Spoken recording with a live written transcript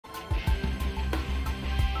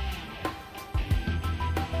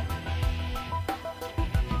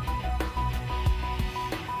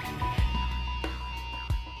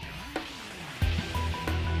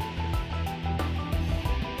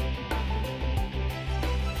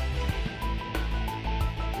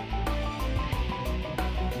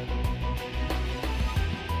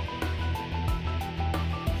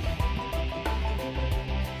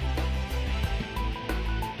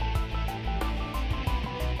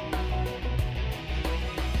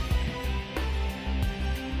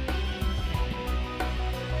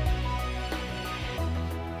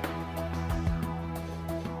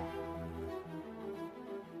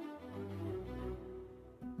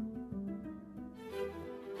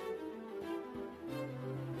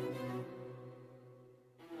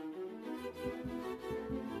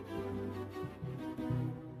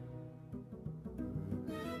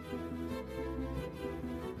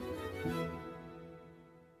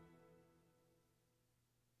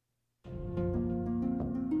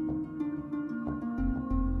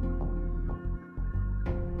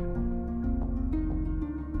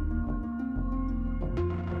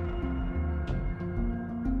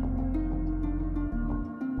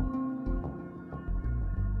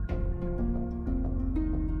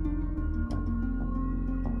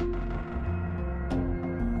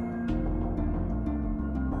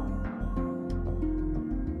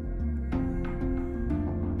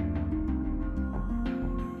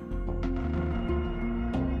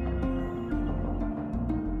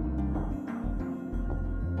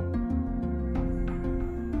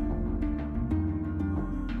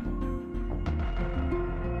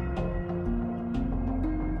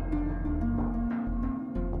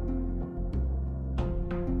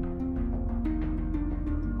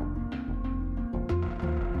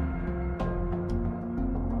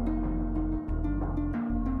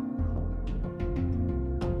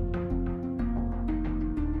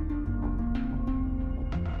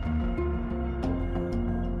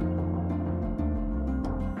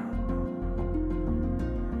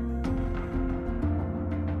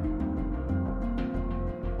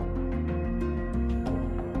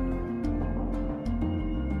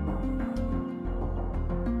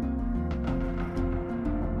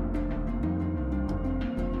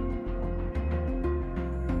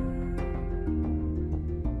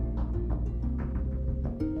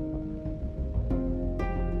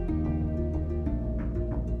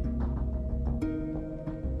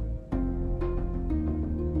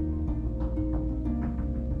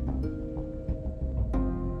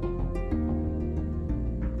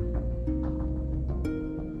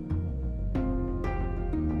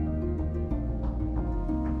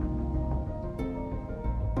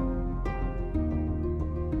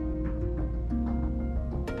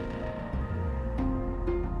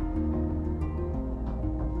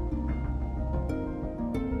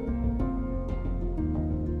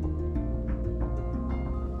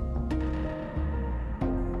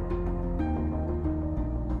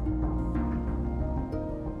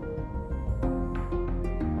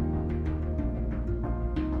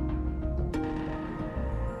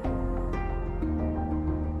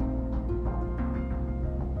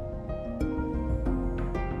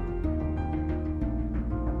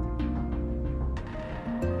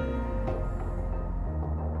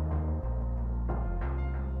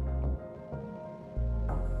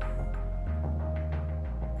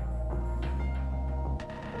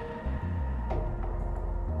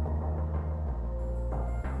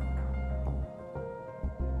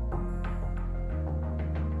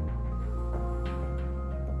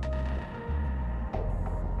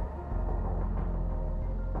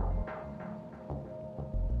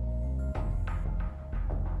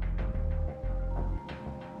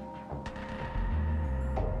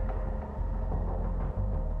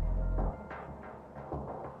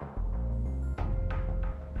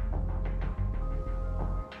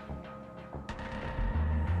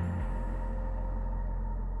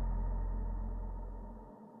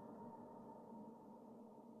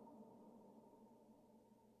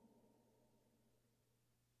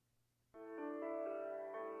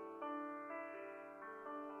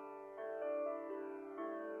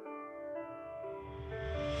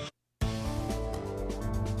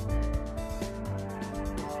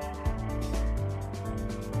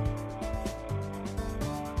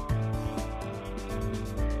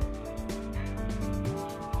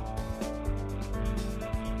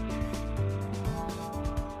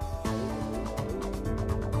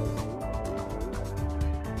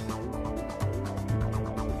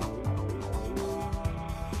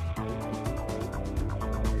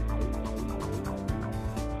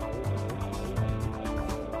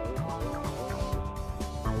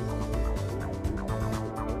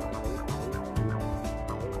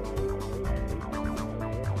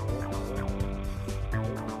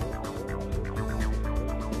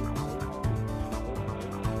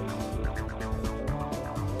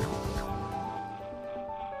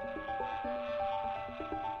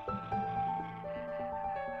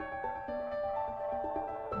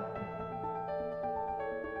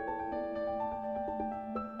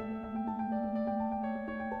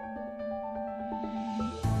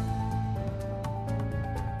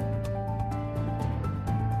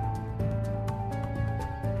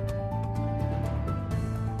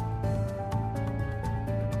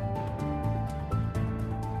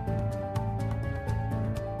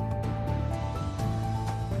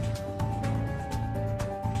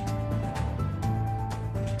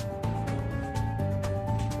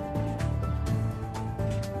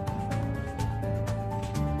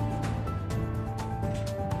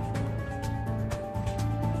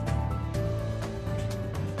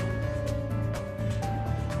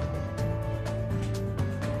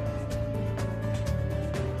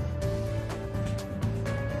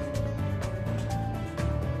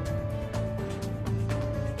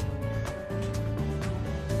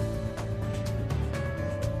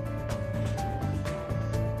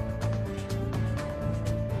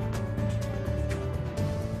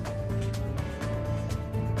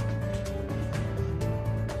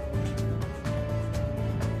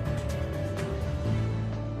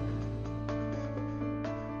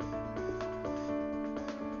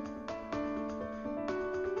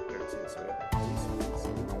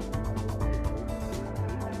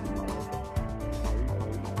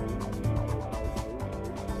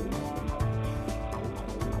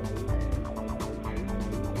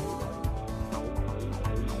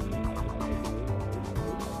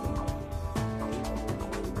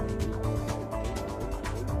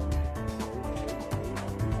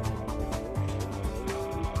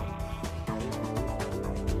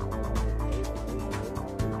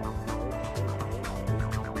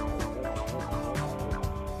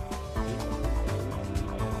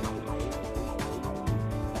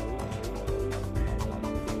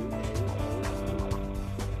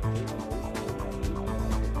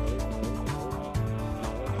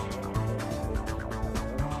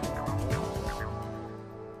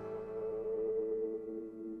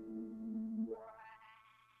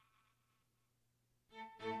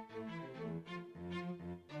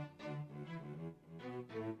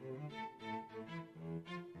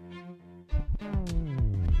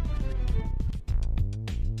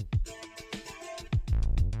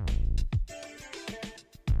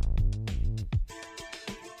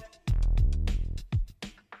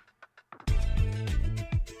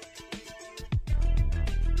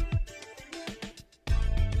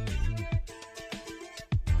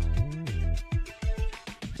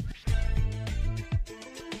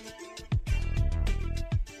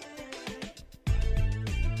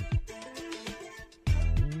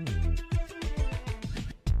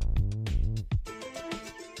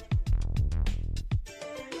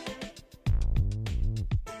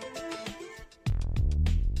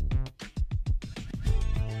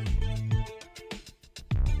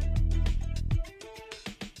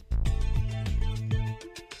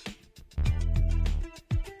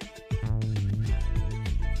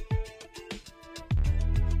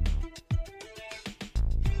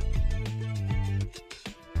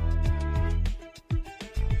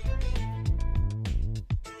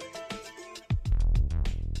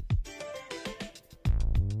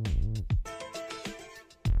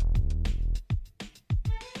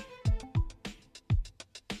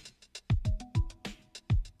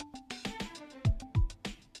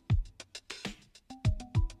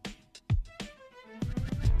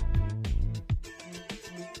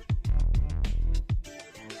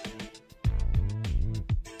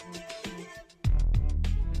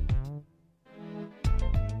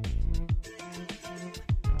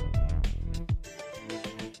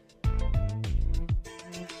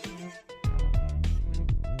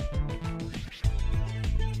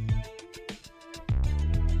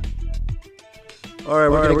All right,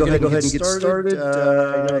 we're going to go ahead and get started.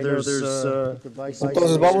 I know there's devices.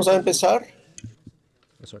 Entonces vamos a empezar.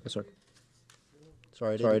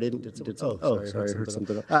 Sorry, I didn't. Sorry, I heard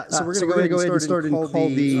something. So we're going to go ahead and start and call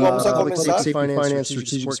the Vamos a Public comenzar. Safety Finance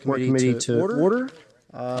Strategic Support Committee to order.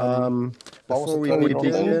 Before we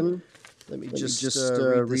begin, let me just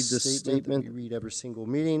read this statement that we read every single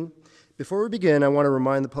meeting. Before we begin, I want to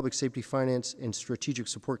remind the Public Safety Finance and Strategic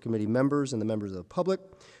Support Committee members and the members of the public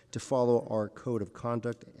to follow our code of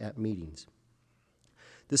conduct at meetings.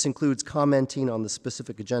 This includes commenting on the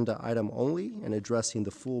specific agenda item only and addressing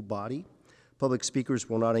the full body. Public speakers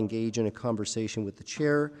will not engage in a conversation with the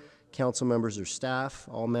chair, council members, or staff.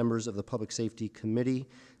 All members of the Public Safety Committee,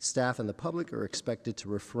 staff, and the public are expected to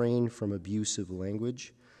refrain from abusive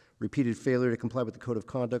language. Repeated failure to comply with the code of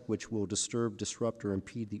conduct, which will disturb, disrupt, or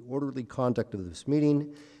impede the orderly conduct of this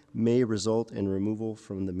meeting, may result in removal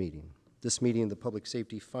from the meeting. This meeting of the Public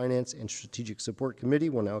Safety, Finance, and Strategic Support Committee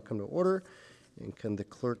will now come to order. And can the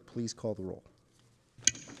clerk please call the roll?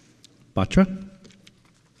 Batra.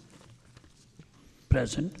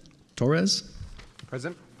 Present. Torres.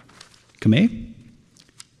 Present. Kamei.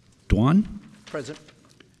 Duan. Present.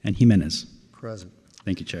 And Jimenez. Present.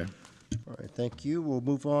 Thank you, Chair. All right, thank you. We'll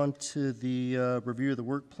move on to the review of the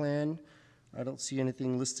work plan. I don't see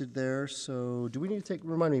anything listed there, so do we need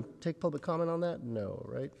to take public comment on that? No,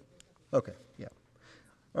 right? Okay, yeah.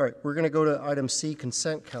 All right, we're going to go to item C,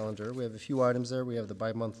 consent calendar. We have a few items there. We have the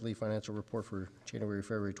bi-monthly financial report for January,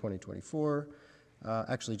 February 2024.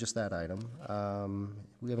 Actually, just that item.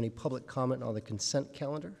 We have any public comment on the consent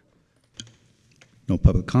calendar? No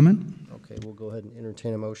public comment. Okay, we'll go ahead and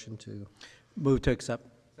entertain a motion to... Move to accept.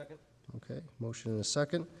 Second. Okay, motion and a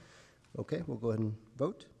second. Okay, we'll go ahead and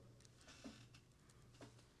vote.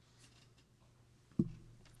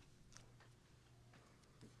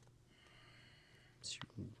 It's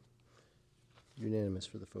unanimous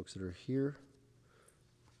for the folks that are here.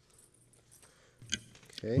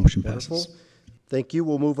 Okay, Motion wonderful. passes. Thank you.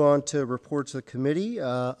 We'll move on to reports of the committee.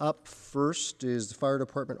 Up first is the Fire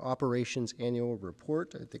Department Operations Annual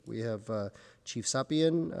Report. I think we have Chief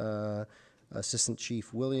Sapien, Assistant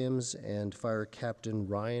Chief Williams, and Fire Captain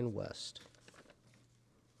Ryan West.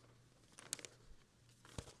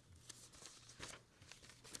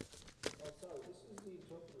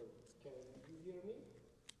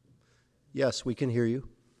 Yes, we can hear you.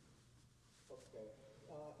 Okay.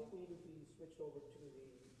 I think we need to be switched over to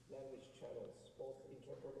the language channels, both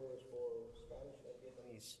interpreters for Spanish and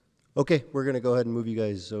Vietnamese. Okay, we're going to go ahead and move you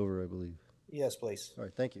guys over, I believe. Yes, please. All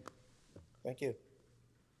right, thank you. Thank you.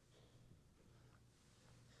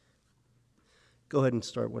 Go ahead and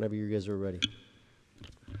start whenever you guys are ready.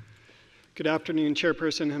 Good afternoon,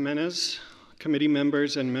 Chairperson Jimenez, committee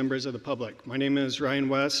members, and members of the public. My name is Ryan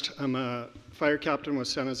West. I'm a fire captain with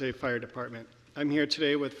San Jose Fire Department. I'm here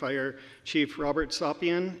today with Fire Chief Robert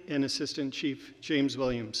Sapien and Assistant Chief James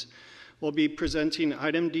Williams. We'll be presenting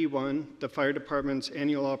item D1, the Fire Department's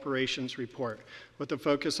annual operations report, with a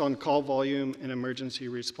focus on call volume and emergency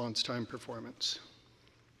response time performance.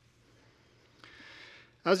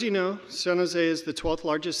 As you know, San Jose is the 12th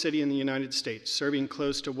largest city in the United States, serving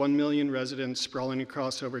close to 1 million residents sprawling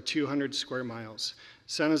across over 200 square miles.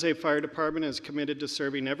 San Jose Fire Department is committed to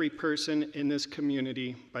serving every person in this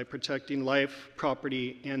community by protecting life,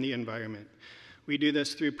 property, and the environment. We do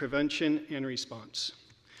this through prevention and response.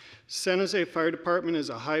 San Jose Fire Department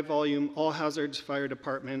is a high-volume, all-hazards fire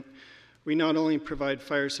department. We not only provide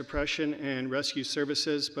fire suppression and rescue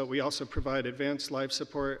services, but we also provide advanced life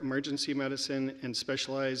support, emergency medicine, and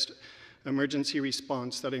specialized emergency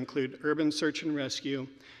response that include urban search and rescue,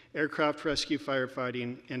 aircraft rescue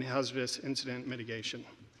firefighting, and hazardous incident mitigation.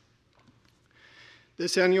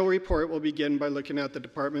 This annual report will begin by looking at the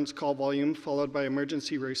department's call volume, followed by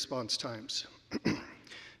emergency response times.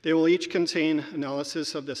 They will each contain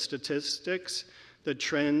analysis of the statistics, the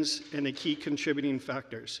trends, and the key contributing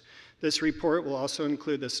factors. This report will also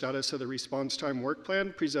include the status of the response time work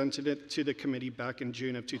plan presented to the committee back in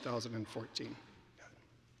June of 2014.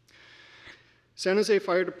 San Jose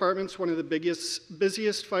Fire Department is one of the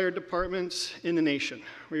busiest fire departments in the nation.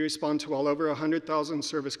 We respond to well over 100,000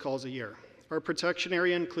 service calls a year. Our protection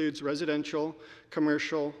area includes residential,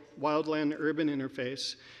 commercial, wildland, urban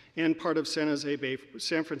interface, and part of San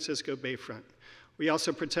Francisco Bayfront. We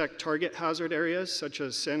also protect target hazard areas such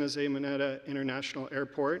as San Jose Mineta International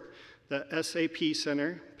Airport, the SAP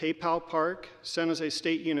Center, PayPal Park, San Jose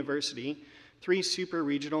State University, 3 super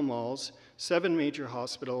regional malls, 7 major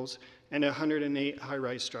hospitals, and 108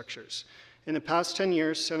 high-rise structures. In the past 10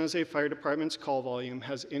 years, San Jose Fire Department's call volume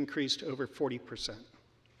has increased over 40%.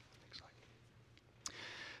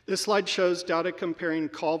 This slide shows data comparing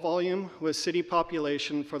call volume with city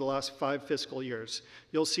population for the last 5 fiscal years.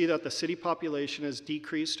 You'll see that the city population has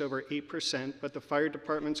decreased over 8%, but the fire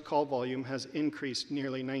department's call volume has increased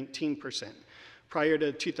nearly 19%. Prior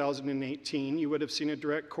to 2018, you would have seen a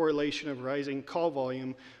direct correlation of rising call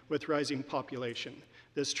volume with rising population.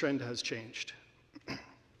 This trend has changed.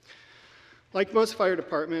 Like most fire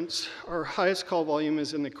departments, our highest call volume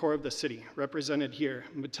is in the core of the city, represented here,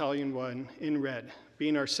 Battalion 1 in red,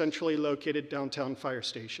 being our centrally located downtown fire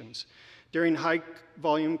stations. During high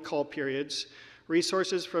volume call periods,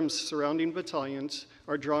 resources from surrounding battalions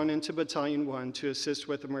are drawn into Battalion 1 to assist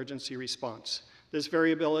with emergency response. This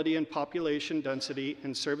variability in population density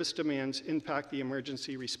and service demands impact the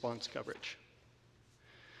emergency response coverage.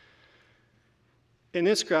 In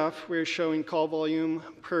this graph, we're showing call volume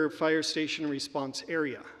per fire station response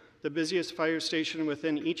area. The busiest fire station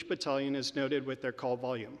within each battalion is noted with their call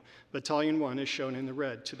volume. Battalion 1 is shown in the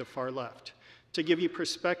red to the far left. To give you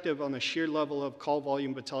perspective on the sheer level of call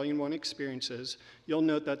volume Battalion 1 experiences, you'll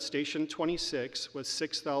note that Station 26 was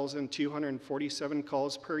 6,247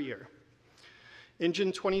 calls per year.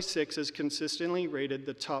 Engine 26 is consistently rated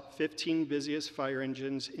the top 15 busiest fire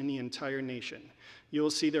engines in the entire nation. You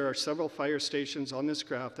will see there are several fire stations on this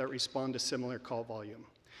graph that respond to similar call volume.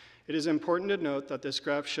 It is important to note that this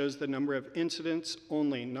graph shows the number of incidents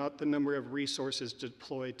only, not the number of resources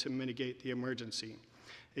deployed to mitigate the emergency.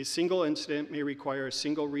 A single incident may require a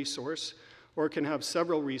single resource or can have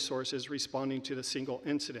several resources responding to the single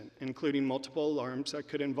incident, including multiple alarms that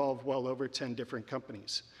could involve well over 10 different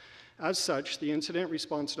companies. As such, the incident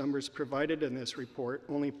response numbers provided in this report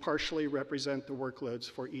only partially represent the workloads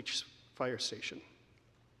for each fire station.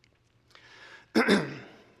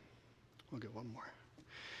 We'll get one more.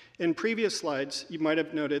 In previous slides, you might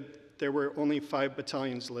have noted there were only 5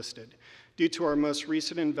 battalions listed. Due to our most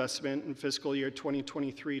recent investment in fiscal year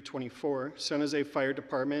 2023-24, San Jose Fire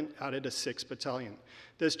Department added a 6th battalion.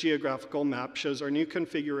 This geographical map shows our new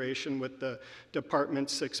configuration with the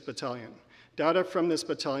department's 6th battalion. Data from this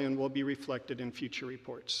battalion will be reflected in future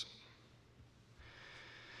reports.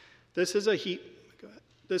 This is a heat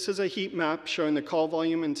map showing the call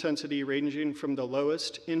volume intensity ranging from the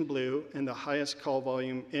lowest in blue and the highest call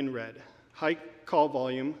volume in red. High call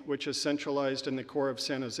volume, which is centralized in the core of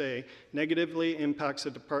San Jose, negatively impacts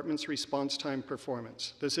the department's response time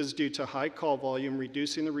performance. This is due to high call volume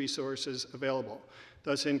reducing the resources available,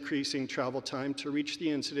 thus increasing travel time to reach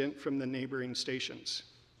the incident from the neighboring stations.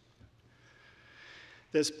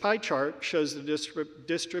 This pie chart shows the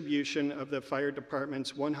distribution of the fire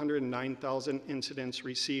department's 109,000 incidents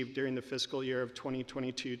received during the fiscal year of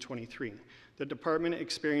 2022-23. The department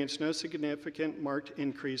experienced no significant marked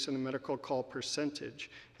increase in the medical call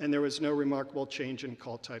percentage, and there was no remarkable change in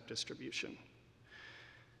call type distribution.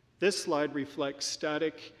 This slide reflects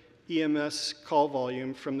static EMS call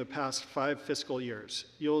volume from the past 5 fiscal years.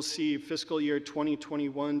 You'll see fiscal year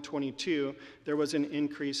 2021-22, there was an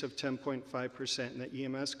increase of 10.5% in the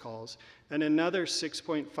EMS calls, and another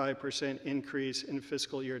 6.5% increase in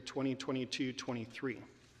fiscal year 2022-23.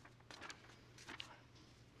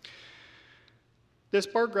 This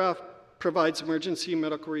bar graph provides emergency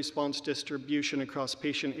medical response distribution across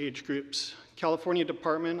patient age groups. California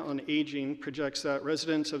Department on Aging projects that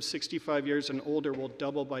residents of 65 years and older will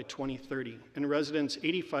double by 2030, and residents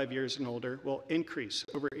 85 years and older will increase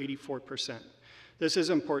over 84%. This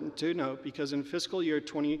is important to note because in fiscal year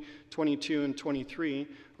 2022 and 23,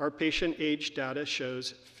 our patient age data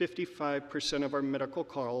shows 55% of our medical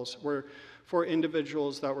calls were for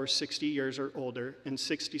individuals that were 60 years or older, and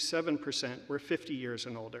 67% were 50 years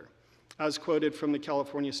and older. As quoted from the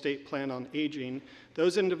California State Plan on Aging,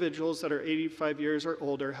 those individuals that are 85 years or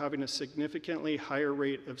older having a significantly higher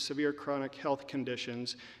rate of severe chronic health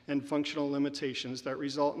conditions and functional limitations that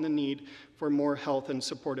result in the need for more health and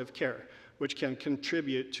supportive care, which can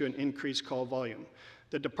contribute to an increased call volume.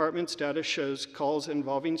 The department's data shows calls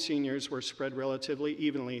involving seniors were spread relatively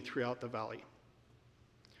evenly throughout the valley.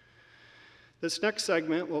 This next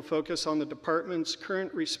segment will focus on the department's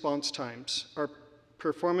current response times, our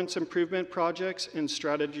performance improvement projects, and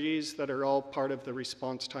strategies that are all part of the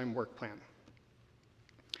response time work plan.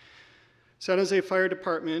 San Jose Fire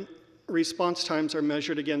Department response times are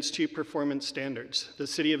measured against 2 performance standards, the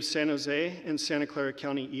City of San Jose and Santa Clara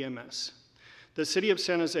County EMS. The City of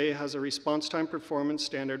San Jose has a response time performance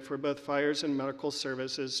standard for both fires and medical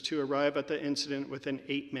services to arrive at the incident within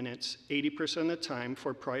 8 minutes, 80% of the time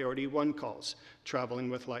for priority 1 calls, traveling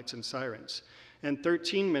with lights and sirens, and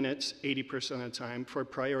 13 minutes, 80% of the time for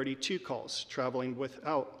priority 2 calls, traveling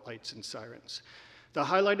without lights and sirens. The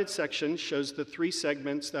highlighted section shows the 3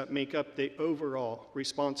 segments that make up the overall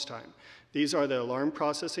response time. These are the alarm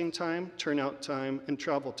processing time, turnout time, and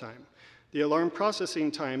travel time. The alarm processing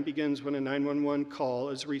time begins when a 911 call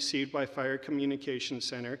is received by Fire Communications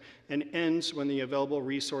Center and ends when the available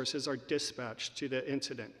resources are dispatched to the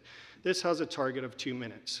incident. This has a target of 2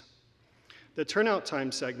 minutes. The turnout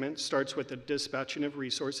time segment starts with the dispatching of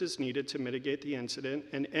resources needed to mitigate the incident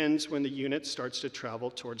and ends when the unit starts to travel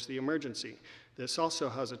towards the emergency. This also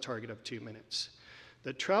has a target of 2 minutes.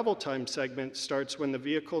 The travel time segment starts when the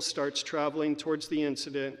vehicle starts traveling towards the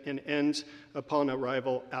incident and ends upon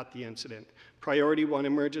arrival at the incident. Priority 1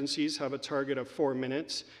 emergencies have a target of 4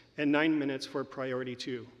 minutes and 9 minutes for priority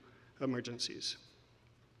 2 emergencies.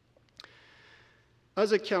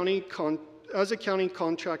 As a county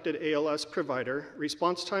contracted ALS provider,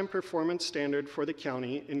 response time performance standard for the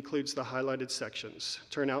county includes the highlighted sections,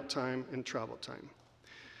 turnout time and travel time.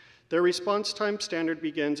 Their response time standard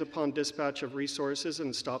begins upon dispatch of resources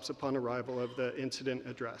and stops upon arrival of the incident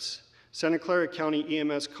address. Santa Clara County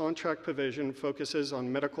EMS contract provision focuses on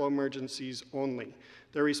medical emergencies only.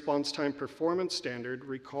 Their response time performance standard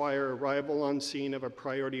require arrival on scene of a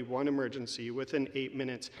priority 1 emergency within 8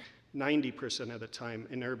 minutes, 90% of the time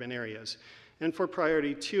in urban areas, and for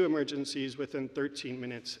priority 2 emergencies within 13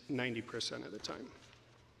 minutes, 90% of the time.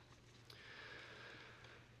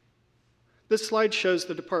 This slide shows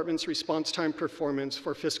the department's response time performance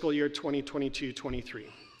for fiscal year 2022-23.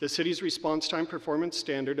 The city's response time performance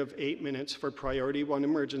standard of 8 minutes for priority 1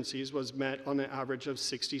 emergencies was met on an average of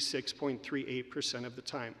 66.38% of the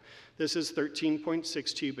time. This is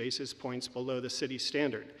 13.62 basis points below the city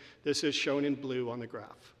standard. This is shown in blue on the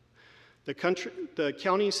graph. The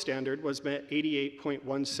county standard was met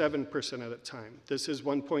 88.17% of the time. This is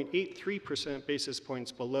 1.83% basis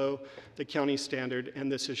points below the county standard,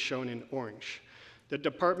 and this is shown in orange. The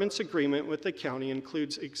department's agreement with the county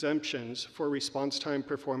includes exemptions for response time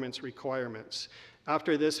performance requirements.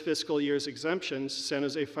 After this fiscal year's exemptions, San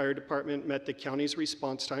Jose Fire Department met the county's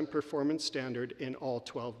response time performance standard in all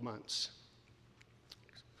 12 months.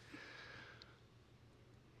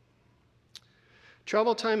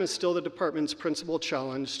 Travel time is still the department's principal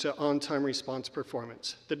challenge to on-time response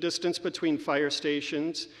performance. The distance between fire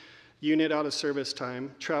stations, unit out of service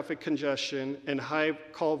time, traffic congestion, and high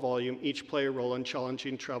call volume each play a role in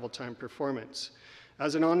challenging travel time performance.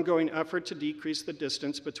 As an ongoing effort to decrease the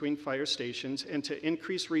distance between fire stations and to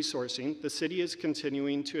increase resourcing, the city is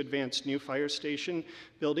continuing to advance new fire station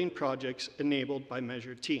building projects enabled by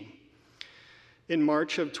Measure T. In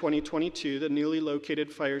March of 2022, the newly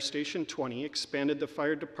located Fire Station 20 expanded the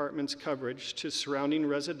fire department's coverage to surrounding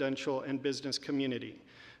residential and business community.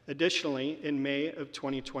 Additionally, in May of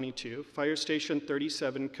 2022, Fire Station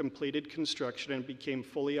 37 completed construction and became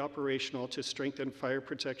fully operational to strengthen fire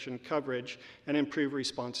protection coverage and improve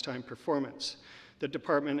response time performance. The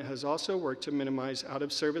department has also worked to minimize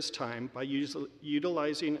out-of-service time by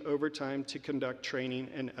utilizing overtime to conduct training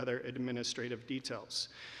and other administrative details.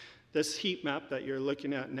 This heat map that you're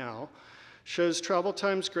looking at now shows travel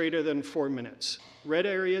times greater than 4 minutes. Red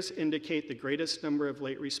areas indicate the greatest number of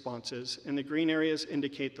late responses, and the green areas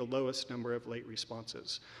indicate the lowest number of late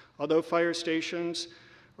responses. Although fire stations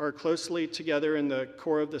are closely together in the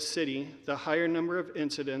core of the city, the higher number of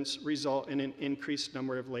incidents result in an increased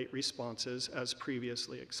number of late responses, as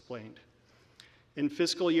previously explained. In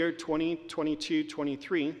fiscal year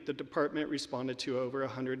 2022-23, the department responded to over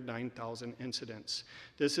 109,000 incidents.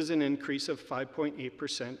 This is an increase of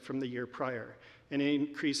 5.8% from the year prior, an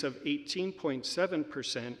increase of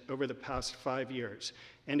 18.7% over the past 5 years,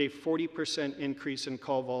 and a 40% increase in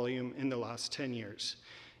call volume in the last 10 years.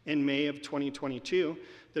 In May of 2022,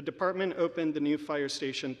 the department opened the new Fire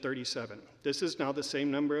Station 37. This is now the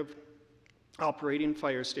same number of operating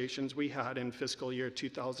fire stations we had in fiscal year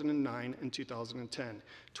 2009 and 2010,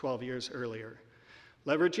 12 years earlier.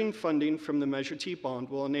 Leveraging funding from the Measure T bond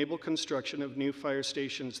will enable construction of new Fire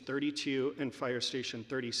Stations 32 and Fire Station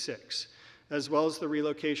 36, as well as the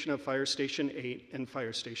relocation of Fire Station 8 and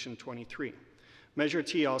Fire Station 23. Measure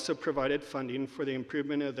T also provided funding for the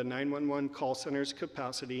improvement of the 911 call center's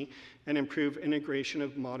capacity and improve integration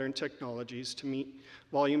of modern technologies to meet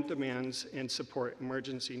volume demands and support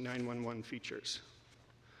emergency 911 features.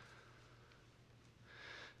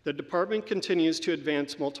 The department continues to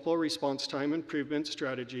advance multiple response time improvement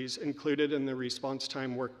strategies included in the response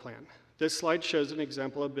time work plan. This slide shows an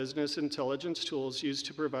example of business intelligence tools used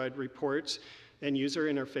to provide reports and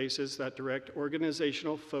user interfaces that direct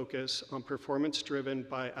organizational focus on performance driven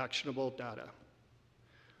by actionable data.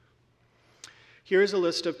 Here is a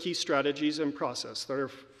list of key strategies and process that are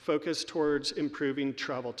focused towards improving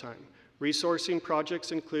travel time. Resourcing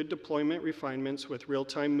projects include deployment refinements with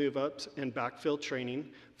real-time move-ups and backfill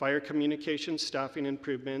training, fire communications staffing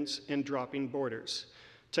improvements, and dropping borders.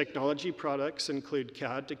 Technology products include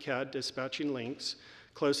CAD to CAD dispatching links,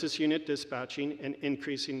 closest unit dispatching, and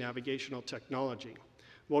increasing navigational technology.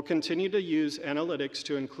 We'll continue to use analytics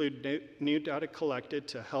to include new data collected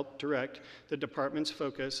to help direct the department's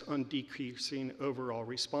focus on decreasing overall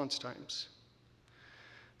response times.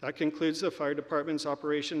 That concludes the Fire Department's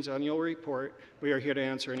Operations Annual Report. We are here to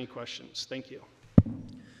answer any questions. Thank you.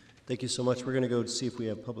 Thank you so much. We're going to go see if we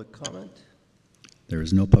have public comment. There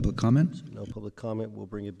is no public comment. No public comment. We'll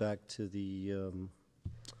bring it back to the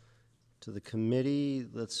committee.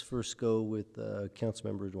 Let's first go with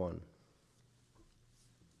Councilmember Duan.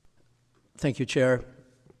 Thank you, Chair.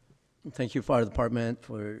 Thank you, Fire Department,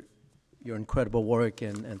 for your incredible work,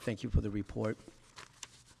 and thank you for the report.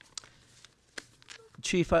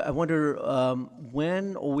 Chief, I wonder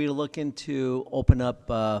when are we looking to open up,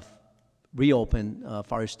 reopen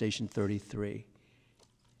Fire Station 33?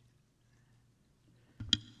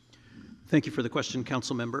 Thank you for the question,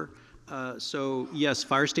 Council Member. So yes,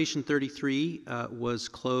 Fire Station 33 was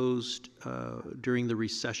closed during the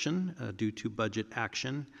recession due to budget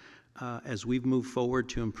action. As we've moved forward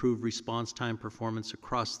to improve response time performance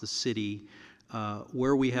across the city,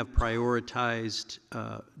 where we have prioritized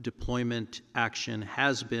deployment action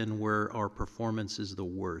has been where our performance is the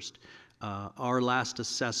worst. Our last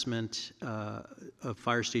assessment of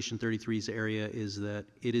Fire Station 33's area is that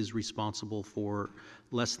it is responsible for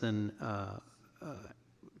less than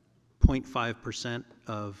 0.5%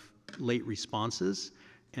 of late responses,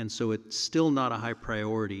 and so it's still not a high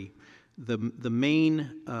priority. The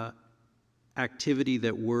main activity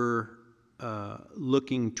that we're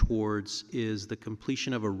looking towards is the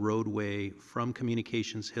completion of a roadway from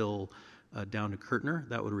Communications Hill down to Kirtner.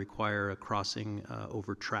 That would require a crossing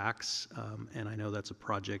over tracks, and I know that's a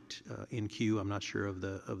project in queue. I'm not sure of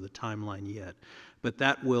the timeline yet, but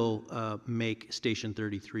that will make Station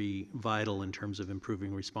 33 vital in terms of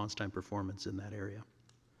improving response time performance in that area.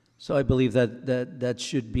 So I believe that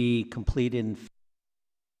should be complete in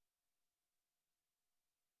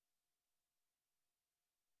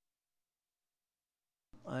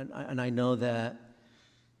and I know that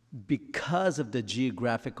because of the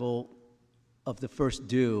geographical of the first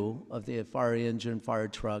due of the fire engine, fire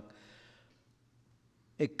truck,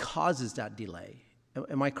 it causes that delay.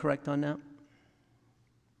 Am I correct on that?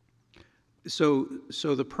 So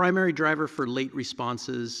the primary driver for late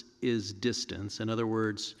responses is distance. In other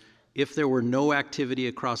words, if there were no activity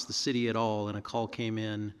across the city at all and a call came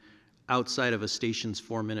in outside of a station's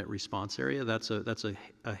 4-minute response area, that's a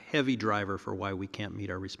heavy driver for why we can't meet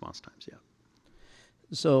our response times yet.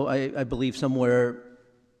 So I believe somewhere,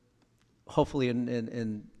 hopefully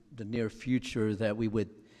in the near future, that we would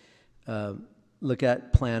look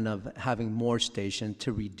at plan of having more stations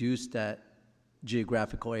to reduce that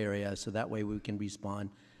geographical area, so that way we can respond,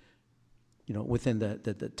 within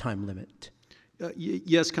the time limit.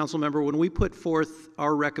 Yes, Council Member. When we put forth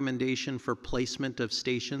our recommendation for placement of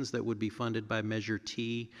stations that would be funded by Measure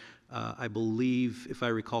T, I believe, if I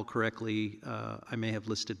recall correctly, I may have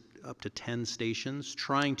listed up to 10 stations,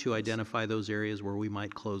 trying to identify those areas where we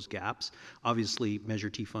might close gaps. Obviously, Measure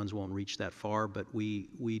T funds won't reach that far, but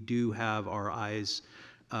we do have our eyes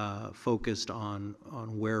focused on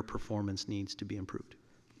where performance needs to be improved.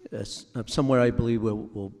 Yes, somewhere I believe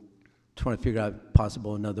we'll trying to figure out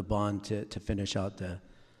possible another bond to finish out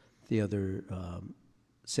the other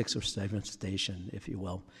 6 or 7 station, if you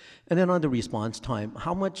will. And then on the response time,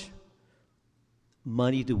 how much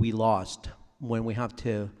money do we lost when we have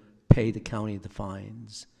to pay the county the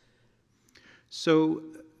fines? So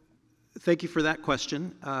thank you for that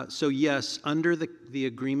question. So yes, under the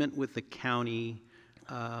agreement with the county,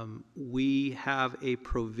 we have a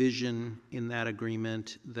provision in that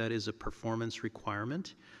agreement that is a performance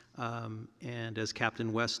requirement. And as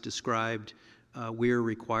Captain West described, we're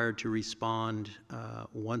required to respond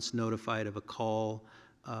once notified of a call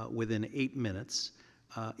within 8 minutes.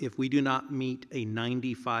 If we do not meet a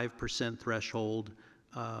 95% threshold,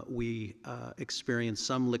 we experience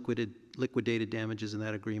some liquidated damages in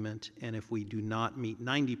that agreement. And if we do not meet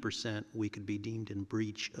 90%, we could be deemed in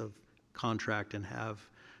breach of contract and have,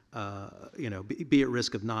 be at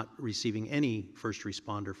risk of not receiving any first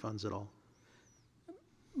responder funds at all.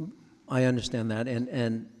 I understand that,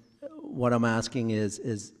 and what I'm asking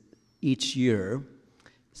is each year,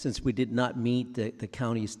 since we did not meet the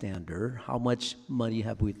county standard, how much money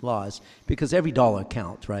have we lost? Because every dollar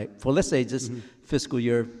counts, right? For let's say just fiscal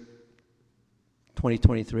year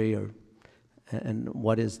 2023, and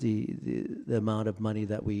what is the amount of money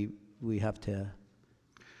that we have to?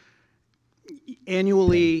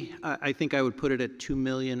 Annually, I think I would put it at 2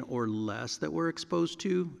 million or less that we're exposed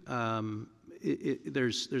to.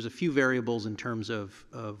 There's a few variables in terms of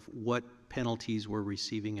what penalties we're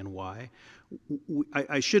receiving and why.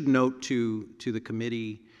 I should note to the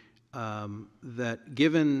committee that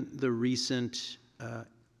given the recent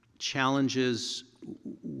challenges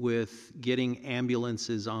with getting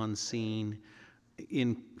ambulances on scene,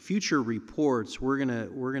 in future reports, we're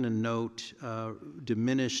gonna note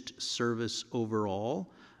diminished service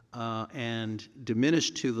overall, and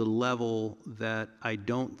diminished to the level that I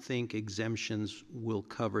don't think exemptions will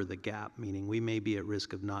cover the gap, meaning we may be at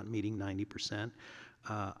risk of not meeting 90%.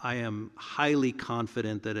 I am highly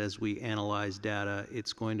confident that as we analyze data,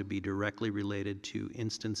 it's going to be directly related to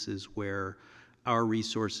instances where our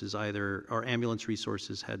resources, our ambulance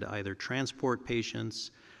resources, had to either transport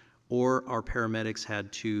patients or our paramedics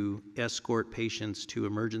had to escort patients to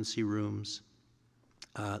emergency rooms,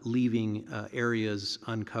 leaving areas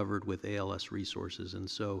uncovered with ALS resources. And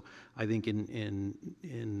so I think in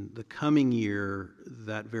the coming year,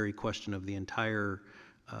 that very question of the entire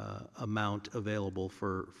amount available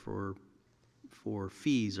for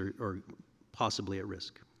fees are possibly at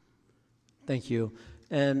risk. Thank you.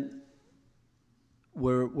 And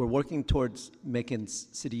we're working towards making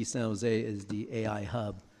City San Jose as the AI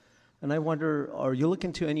hub. And I wonder, are you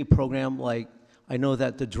looking to any program like, I know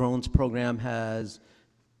that the drones program has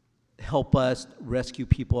helped us rescue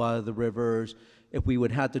people out of the rivers. If we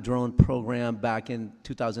would have the drone program back in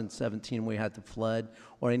 2017 when we had the flood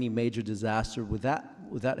or any major disaster, would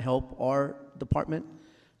that help our department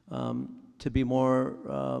to be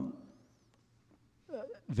more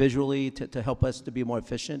visually, to help us to be more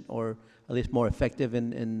efficient or at least more effective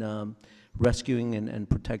in rescuing and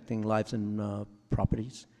protecting lives and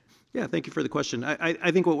properties? Yeah, thank you for the question.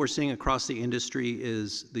 I think what we're seeing across the industry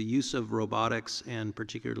is the use of robotics and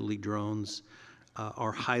particularly drones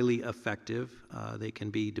are highly effective. They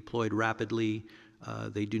can be deployed rapidly.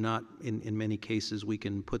 They do not, in many cases, we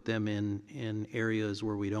can put them in areas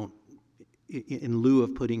where we don't, in lieu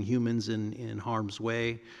of putting humans in harm's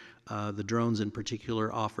way. The drones in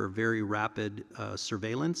particular offer very rapid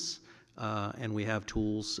surveillance. And we have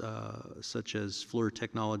tools such as FLIR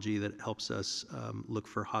technology that helps us look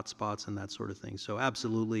for hotspots and that sort of thing. So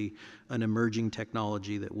absolutely an emerging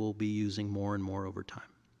technology that we'll be using more and more over time.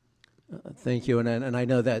 Thank you. And I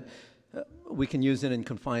know that we can use it in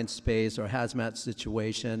confined space or hazmat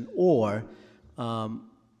situation, or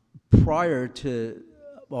prior to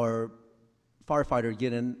our firefighter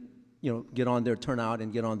get on their turnout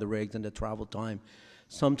and get on the rigs and the travel time.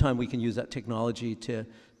 Sometime we can use that technology to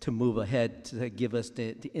move ahead, to give us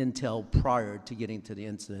the intel prior to getting to the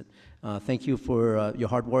incident. Thank you for your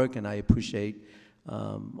hard work, and I appreciate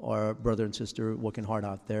our brother and sister working hard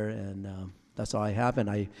out there, and that's all I have, and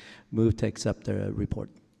I move to accept the report.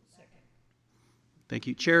 Thank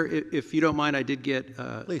you. Chair, if you don't mind, I did get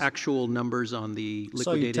actual numbers on the liquidated... I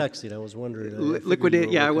saw you texting, I was wondering.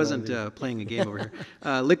 I wasn't playing a game over here.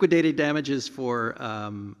 Liquidated damages for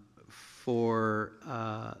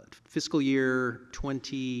fiscal year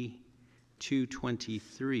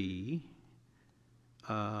 22-23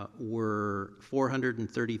 were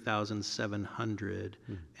 $430,700,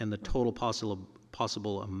 and the total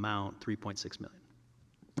possible amount $3.6 million.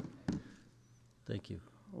 Thank you.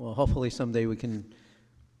 Well, hopefully someday we can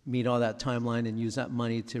meet all that timeline and use that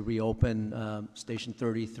money to reopen Station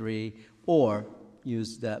 33, or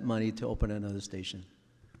use that money to open another station.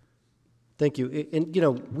 Thank you. And,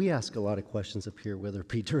 we ask a lot of questions up here, whether it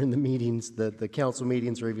be during the meetings, the council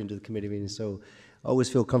meetings, or even to the committee meetings. So I always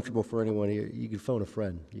feel comfortable for anyone here. You can phone a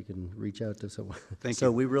friend. You can reach out to someone. Thank so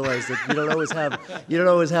you. We realize that you don't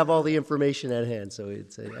always have all the information at hand. So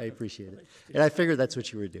I appreciate it. And I figured that's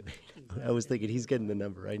what you were doing. I was thinking he's getting the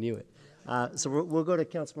number. I knew it. So we'll go to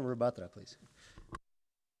Councilmember Batra, please.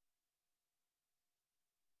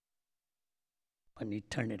 I need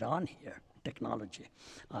to turn it on here, technology.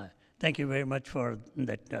 Thank you very much for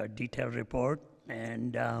that detailed report.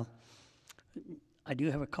 And I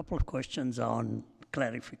do have a couple of questions on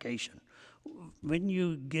clarification. When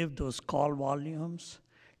you give those call volumes,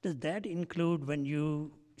 does that include when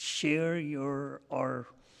you share your, or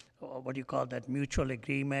what do you call that, mutual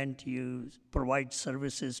agreement, you provide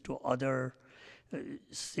services to other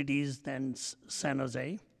cities than San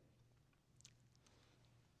Jose?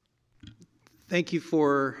 Thank you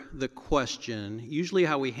for the question. Usually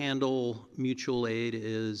how we handle mutual aid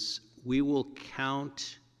is we will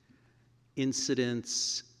count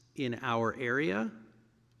incidents in our area,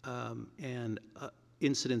 and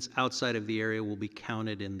incidents outside of the area will be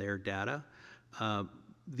counted in their data.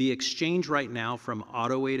 The exchange right now from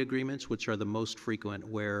auto aid agreements, which are the most frequent,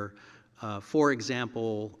 where For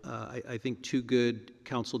example, I think two good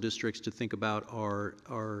council districts to think about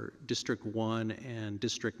are District 1 and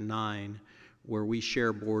District 9, where we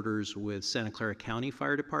share borders with Santa Clara County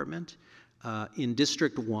Fire Department. In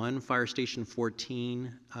District 1, Fire Station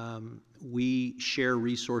 14, we share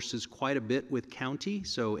resources quite a bit with county.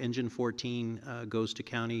 So Engine 14 goes to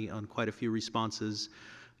county on quite a few responses.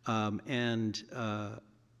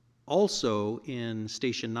 Also in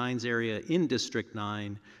Station 9's area in District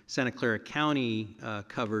 9, Santa Clara County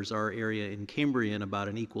covers our area in Cambrian about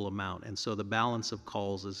an equal amount. And so the balance of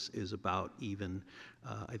calls is about even,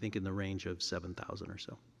 I think in the range of 7,000 or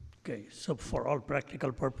so. Okay, so for all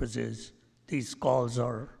practical purposes, these calls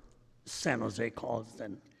are San Jose calls,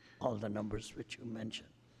 then all the numbers which you mentioned.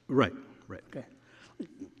 Right, right. Okay.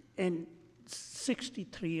 And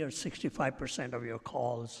 63 or 65% of your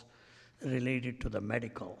calls related to the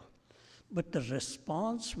medical. But the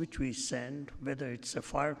response which we send, whether it's a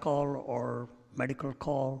fire call or medical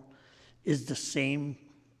call, is the same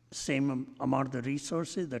amount of the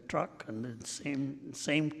resources, the truck, and the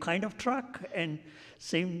same kind of truck, and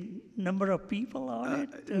same number of people on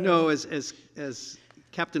it? No, as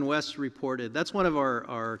Captain West reported, that's one of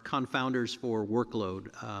our confounders for workload.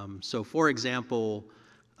 So for example,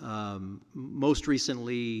 most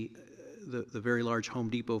recently, the very large Home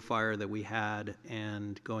Depot fire that we had,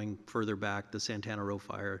 and going further back, the Santana Row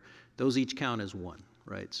fire, those each count as one,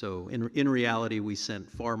 right? So in reality, we sent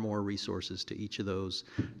far more resources to each of those.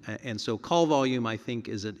 And so call volume, I think,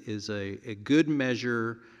 is a good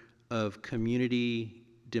measure of community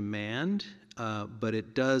demand, but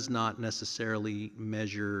it does not necessarily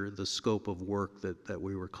measure the scope of work that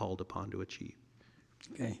we were called upon to achieve.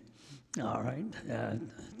 Okay, all right,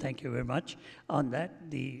 thank you very much. On that,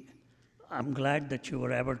 I'm glad that you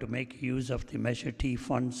were able to make use of the Measure T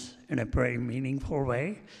funds in a very meaningful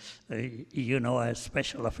way. You know, I have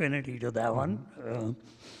special affinity to that one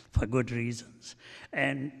for good reasons.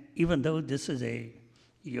 And even though this is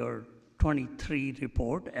your 23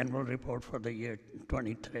 report, annual report for the year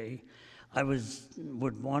 23, I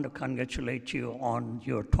would want to congratulate you on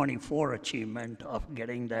your 24 achievement of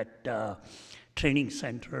getting that training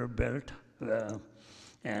center built.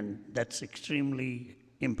 And that's extremely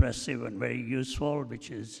impressive and very useful,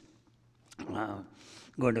 which is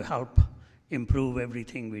going to help improve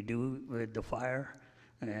everything we do with the fire.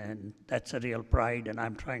 And that's a real pride, and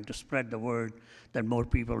I'm trying to spread the word that more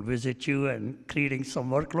people visit you and creating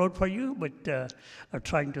some workload for you, but I'm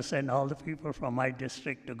trying to send all the people from my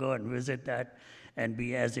district to go and visit that and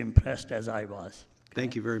be as impressed as I was.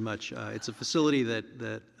 Thank you very much. It's a facility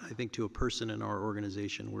that I think to a person in our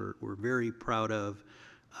organization we're very proud of,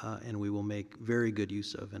 and we will make very good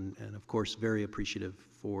use of, and of course very appreciative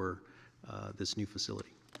for this new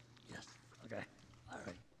facility. Yes, okay, all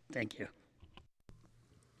right, thank you.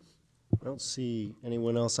 I don't see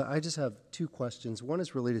anyone else. I just have two questions. One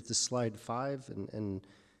is related to slide 5, and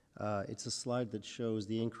it's a slide that shows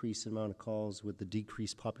the increased amount of calls with the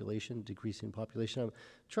decreasing population. I'm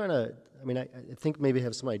trying to, I think maybe I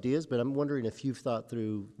have some ideas, but I'm wondering if you've thought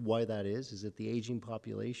through why that is. Is it the aging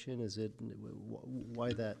population? Is it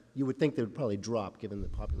why that? You would think they would probably drop given the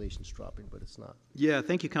population's dropping, but it's not. Yeah,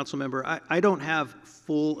 thank you, Council Member. I don't have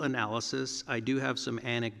full analysis. I do have some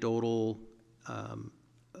anecdotal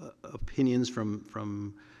opinions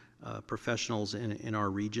from professionals in our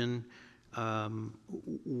region.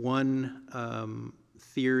 One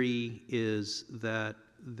theory is that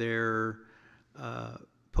there,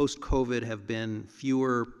 post-COVID, have been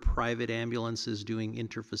fewer private ambulances doing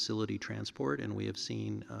interfacility transport, and we have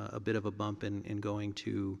seen a bit of a bump in going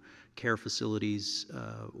to care facilities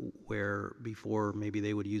where before maybe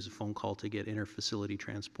they would use a phone call to get interfacility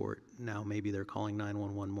transport. Now maybe they're calling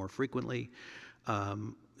 911 more frequently.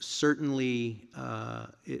 Certainly,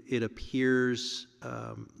 it appears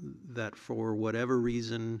that for whatever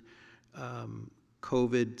reason,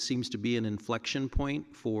 COVID seems to be an inflection point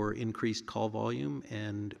for increased call volume,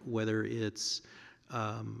 and whether it's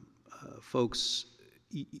folks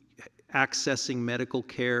accessing medical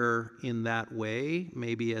care in that way,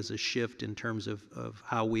 maybe as a shift in terms of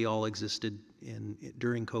how we all existed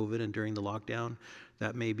during COVID and during the lockdown,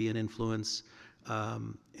 that may be an influence.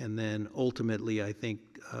 And then ultimately, I think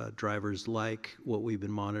drivers like what we've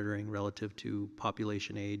been monitoring relative to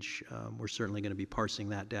population age. We're certainly going to be parsing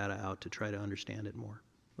that data out to try to understand it more.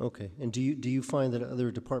 Okay. And do you find that other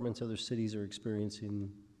departments, other cities are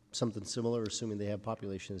experiencing something similar, assuming they have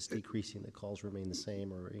population that's decreasing, the calls remain the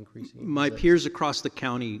same or increasing? My peers across the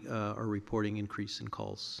county are reporting increase in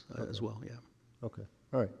calls as well, yeah. Okay.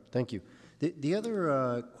 All right. Thank you. The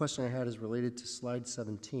other question I had is related to slide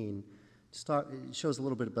 17. it shows a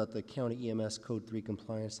little bit about the county EMS Code 3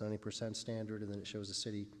 compliance, 90% standard, and then it shows the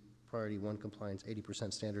city Priority 1 compliance,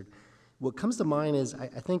 80% standard. What comes to mind is, I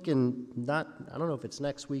think I don't know if it's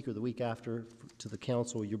next week or the week after, to the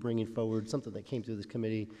council, you're bringing forward something that came through this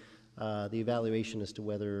committee, the evaluation as to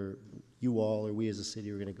whether you all or we as a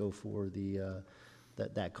city are going to go for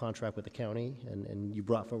that contract with the county, and you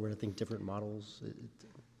brought forward, I think, different models.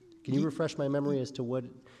 Can you refresh my memory as to what?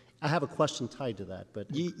 I have a question tied to that, but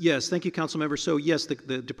Yes, thank you, council member. So yes,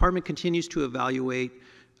 the department continues to evaluate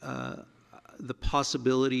the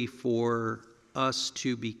possibility for us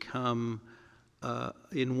to become,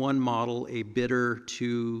 in one model, a bidder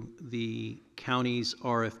to the county's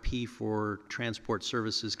RFP for transport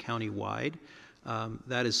services countywide.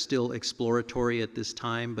 That is still exploratory at this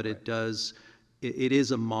time, but it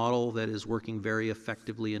is a model that is working very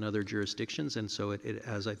effectively in other jurisdictions, and so it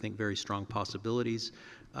has, I think, very strong possibilities.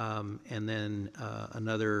 And then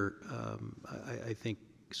another, I think,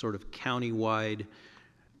 sort of countywide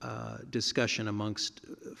discussion amongst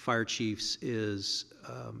fire chiefs is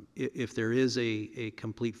if there is a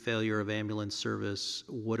complete failure of ambulance service,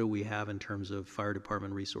 what do we have in terms of fire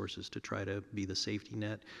department resources to try to be the safety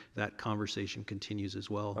net? That conversation continues as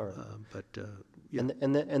well. Right. Yeah.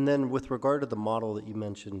 And then with regard to the model that you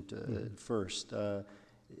mentioned first,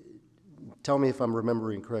 tell me if I'm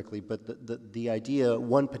remembering correctly, but the idea,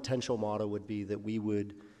 one potential model would be that we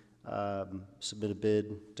would submit a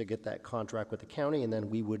bid to get that contract with the county, and then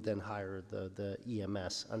we would then hire the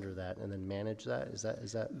EMS under that and then manage that. Is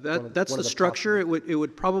that that's the structure? It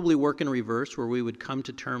would probably work in reverse, where we would come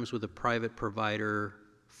to terms with a private provider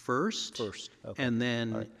first, okay. And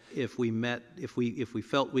then right. if we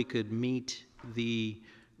felt we could meet the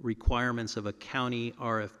requirements of a county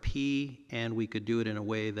RFP and we could do it in a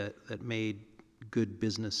way that made good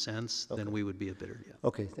business sense, okay. Then we would be a bidder. Yeah.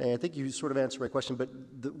 Okay, I think you sort of answered my question, but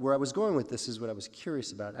where I was going with this is what I was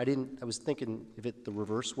curious about. I was thinking if it the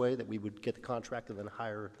reverse way, that we would get the contract and then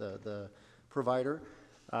hire the provider.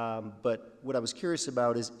 But what I was curious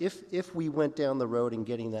about is if we went down the road in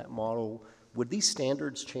getting that model, would these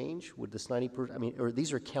standards change? Would this 90%? I mean, or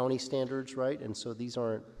these are county standards, right? And so these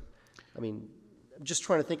aren't. I mean, I'm just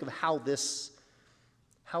trying to think of how this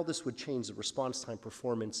would change the response time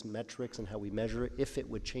performance metrics and how we measure it, if it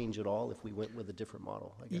would change at all if we went with a different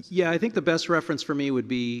model, I guess. Yeah, I think the best reference for me would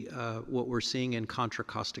be what we're seeing in Contra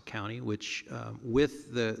Costa County, which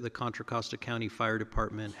with the Contra Costa County Fire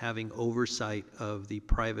Department having oversight of the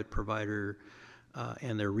private provider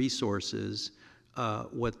and their resources,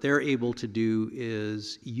 what they're able to do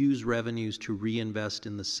is use revenues to reinvest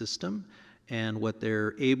in the system. And what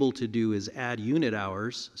they're able to do is add unit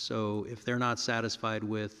hours. So if they're not satisfied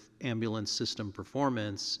with ambulance system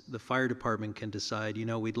performance, the fire department can decide,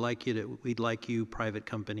 we'd like you, private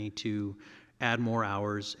company, to add more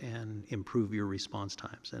hours and improve your response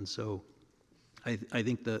times. And so I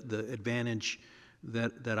think the advantage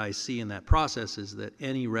that I see in that process is that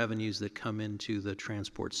any revenues that come into the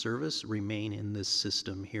transport service remain in this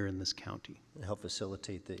system here in this county. And help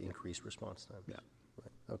facilitate the increased response time. Yeah.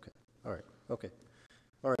 Right. Okay. All right. Okay.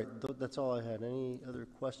 All right. That's all I had. Any other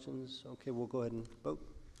questions? Okay, we'll go ahead and vote.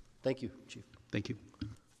 Thank you, Chief. Thank you.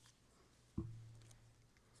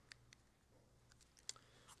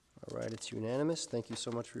 All right, it's unanimous. Thank you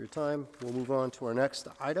so much for your time. We'll move on to our next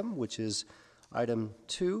item, which is item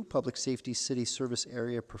 2, Public Safety City Service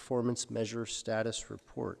Area Performance Measure Status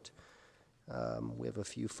Report. We have a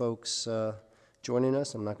few folks joining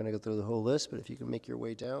us. I'm not going to go through the whole list, but if you can make your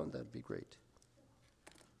way down, that'd be great.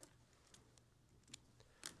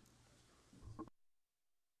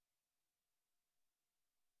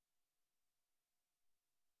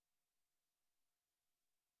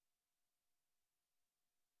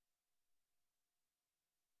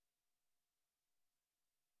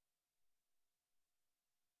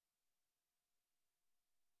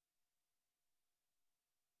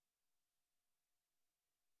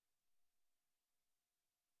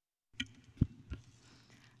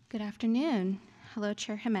 Good afternoon. Hello,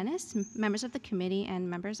 Chair Jimenez, members of the committee, and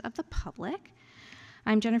members of the public.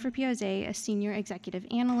 I'm Jennifer Piozze, a senior executive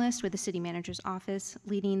analyst with the City Manager's Office,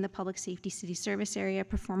 leading the Public Safety City Service Area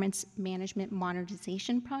Performance Management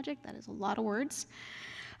Modernization Project. That is a lot of words.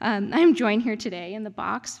 I'm joined here today in the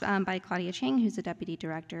box by Claudia Chang, who's the Deputy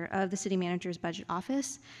Director of the City Manager's Budget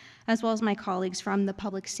Office, as well as my colleagues from the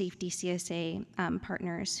Public Safety CSA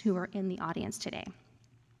partners who are in the audience today.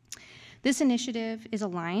 This initiative is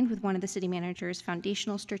aligned with one of the City Manager's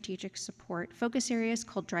foundational strategic support focus areas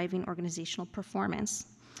called Driving Organizational Performance.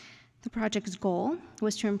 The project's goal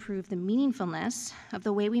was to improve the meaningfulness of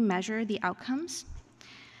the way we measure the outcomes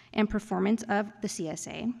and performance of the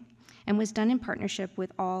CSA, and was done in partnership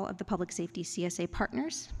with all of the public safety CSA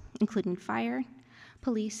partners, including fire,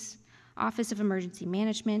 police, Office of Emergency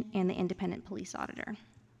Management, and the independent police auditor.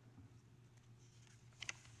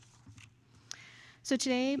 So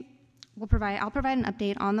today, I'll provide an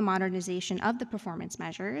update on the modernization of the performance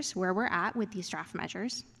measures, where we're at with these draft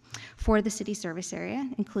measures for the city service area,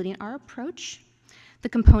 including our approach, the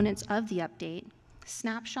components of the update,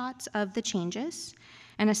 snapshots of the changes,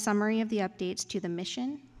 and a summary of the updates to the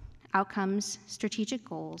mission, outcomes, strategic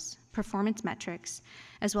goals, performance metrics,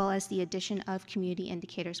 as well as the addition of community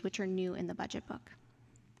indicators, which are new in the budget book.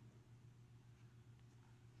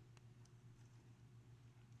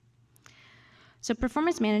 So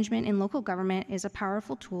performance management in local government is a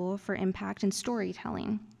powerful tool for impact and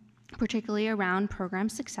storytelling, particularly around program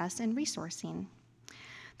success and resourcing.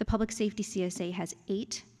 The Public Safety CSA has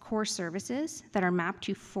 8 core services that are mapped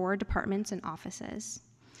to 4 departments and offices.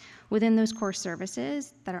 Within those core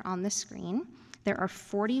services that are on the screen, there are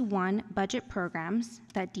 41 budget programs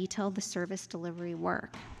that detail the service delivery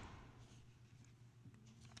work.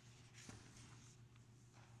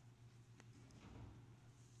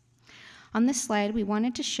 On this slide, we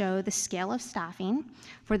wanted to show the scale of staffing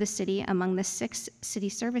for the city among the 6 city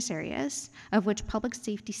service areas, of which Public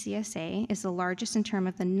Safety CSA is the largest in terms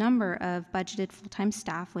of the number of budgeted full-time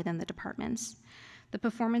staff within the departments. The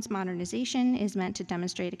performance modernization is meant to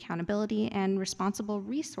demonstrate accountability and responsible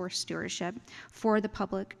resource stewardship for the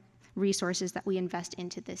public resources that we invest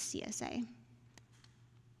into this CSA.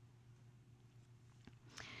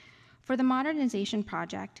 For the modernization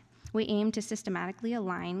project, we aim to systematically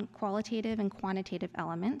align qualitative and quantitative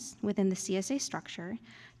elements within the CSA structure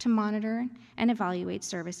to monitor and evaluate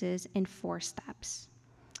services in 4 steps.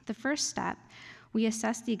 The first step, we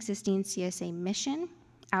assess the existing CSA mission,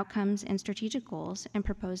 outcomes, and strategic goals and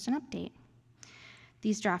proposed an update.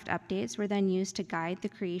 These draft updates were then used to guide the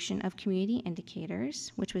creation of community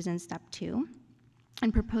indicators, which was in step 2,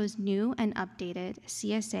 and proposed new and updated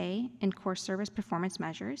CSA and core service performance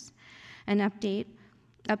measures, an update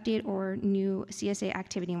or new CSA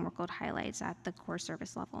activity and workload highlights at the core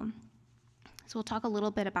service level. So we'll talk a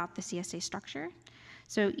little bit about the CSA structure.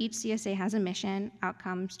 So each CSA has a mission,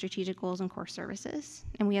 outcome, strategic goals, and core services.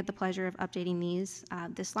 And we had the pleasure of updating these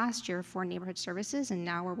this last year for neighborhood services, and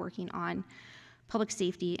now we're working on public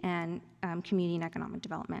safety and community and economic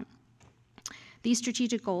development. These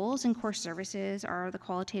strategic goals and core services are the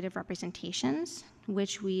qualitative representations,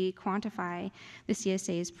 which we quantify the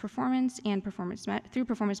CSA's performance and through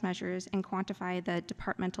performance measures and quantify the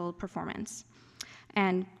departmental performance.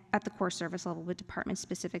 And at the core service level with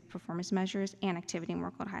department-specific performance measures and activity and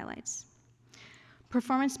workload highlights.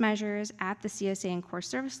 Performance measures at the CSA and core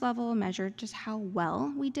service level measure just how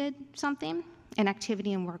well we did something, and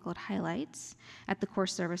activity and workload highlights at the core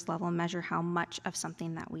service level measure how much of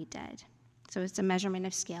something that we did. So it's a measurement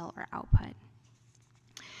of scale or output.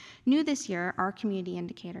 New this year are community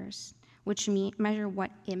indicators, which measure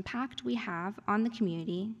what impact we have on the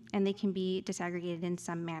community, and they can be disaggregated in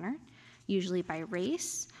some manner, usually by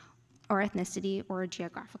race or ethnicity or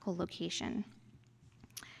geographical location.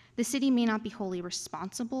 The city may not be wholly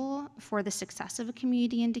responsible for the success of a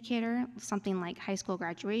community indicator, something like high school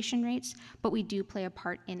graduation rates, but we do play a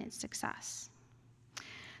part in its success.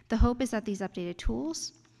 The hope is that these updated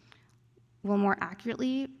tools will more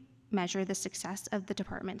accurately measure the success of the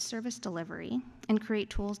department's service delivery and create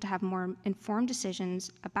tools to have more informed decisions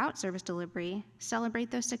about service delivery, celebrate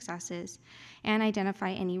those successes, and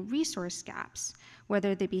identify any resource gaps,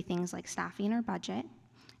 whether they be things like staffing or budget,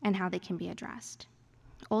 and how they can be addressed.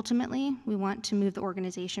 Ultimately, we want to move the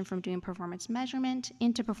organization from doing performance measurement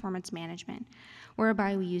into performance management,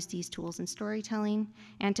 whereby we use these tools in storytelling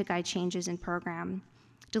and to guide changes in program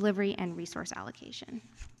delivery and resource allocation.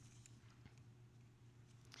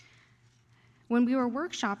 When we were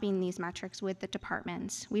workshopping these metrics with the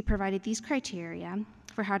departments, we provided these criteria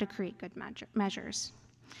for how to create good measures.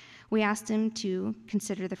 We asked them to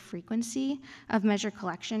consider the frequency of measure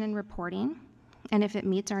collection and reporting, and if it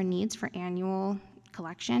meets our needs for annual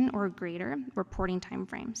collection or greater reporting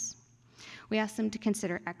timeframes. We asked them to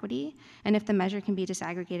consider equity, and if the measure can be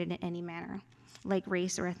disaggregated in any manner, like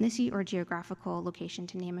race or ethnicity or geographical location,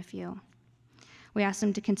 to name a few. We asked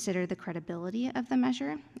them to consider the credibility of the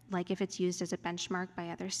measure, like if it's used as a benchmark by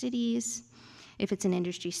other cities, if it's an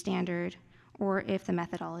industry standard, or if the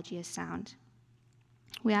methodology is sound.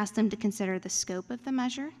 We asked them to consider the scope of the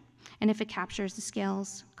measure, and if it captures the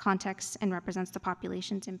scales, contexts, and represents the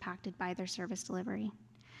populations impacted by their service delivery.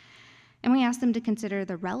 And we asked them to consider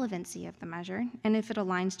the relevancy of the measure, and if it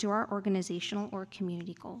aligns to our organizational or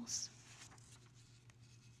community goals.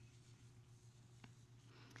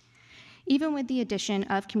 Even with the addition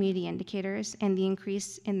of community indicators and the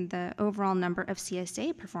increase in the overall number of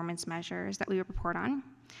CSA performance measures that we report on,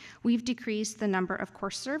 we've decreased the number of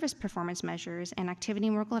core service performance measures and activity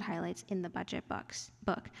and workload highlights in the budget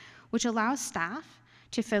book, which allows staff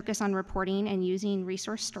to focus on reporting and using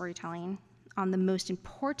resource storytelling on the most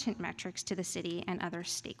important metrics to the city and other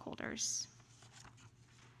stakeholders.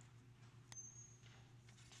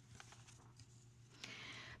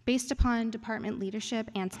 Based upon department leadership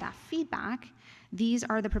and staff feedback, these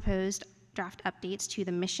are the proposed draft updates to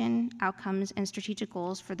the mission, outcomes, and strategic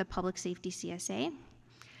goals for the Public Safety CSA.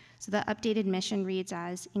 So the updated mission reads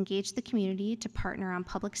as, engage the community to partner on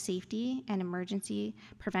public safety and emergency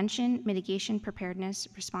prevention, mitigation, preparedness,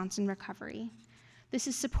 response, and recovery. This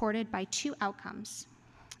is supported by 2 outcomes,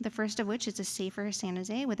 the first of which is a safer San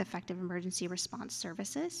Jose with effective emergency response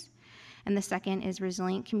services, and the second is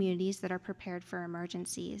resilient communities that are prepared for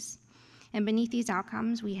emergencies. And beneath these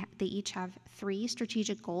outcomes, they each have 3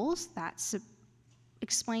 strategic goals that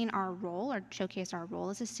explain our role or showcase our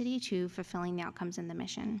role as a city to fulfilling the outcomes in the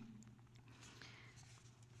mission.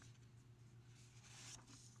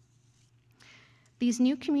 These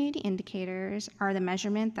new community indicators are the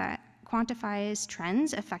measurement that quantifies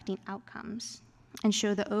trends affecting outcomes and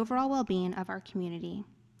show the overall well-being of our community.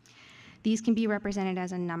 These can be represented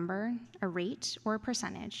as a number, a rate, or a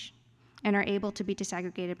percentage, and are able to be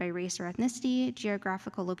disaggregated by race or ethnicity,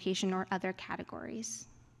 geographical location, or other categories.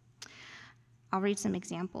 I'll read some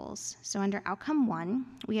examples. So under outcome 1,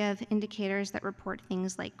 we have indicators that report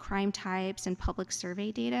things like crime types and public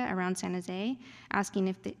survey data around San Jose, asking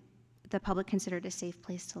if the public considered a safe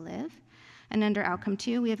place to live. And under outcome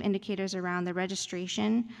 2, we have indicators around the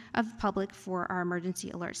registration of the public for our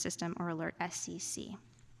emergency alert system, or alert SCC.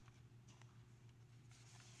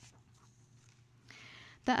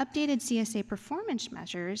 The updated CSA performance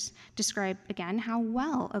measures describe, again, how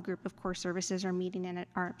well a group of core services are meeting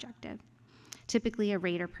our objective, typically a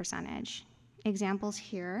rate or percentage. Examples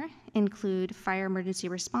here include fire emergency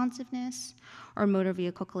responsiveness or motor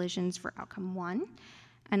vehicle collisions for outcome 1.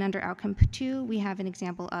 And under outcome 2, we have an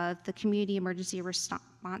example of the Community Emergency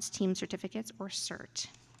Response Team Certificates, or CERT.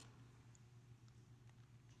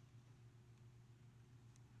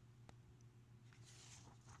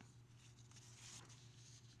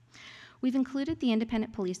 We've included the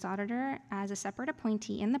independent police auditor as a separate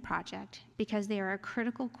appointee in the project because they are a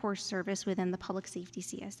critical core service within the Public Safety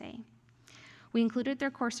CSA. We included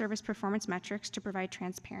their core service performance metrics to provide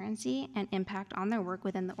transparency and impact on their work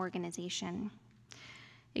within the organization.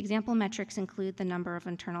 Example metrics include the number of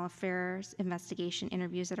internal affairs investigation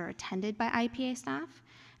interviews that are attended by IPA staff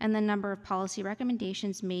and the number of policy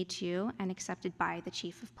recommendations made to and accepted by the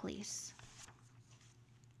Chief of Police.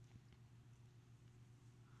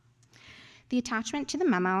 The attachment to the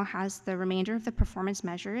memo has the remainder of the performance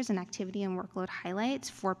measures and activity and workload highlights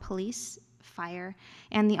for police, fire,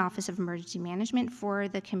 and the Office of Emergency Management for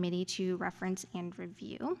the committee to reference and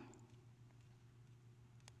review.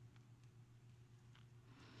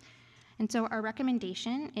 And so our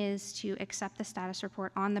recommendation is to accept the status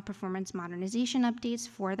report on the performance modernization updates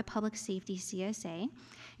for the Public Safety CSA,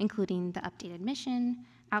 including the updated mission,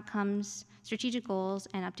 outcomes, strategic goals,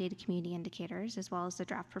 and updated community indicators, as well as the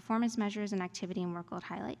draft performance measures and activity and workload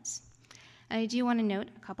highlights. I do want to note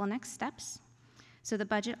a couple next steps. So the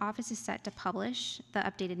budget office is set to publish the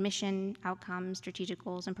updated mission, outcomes, strategic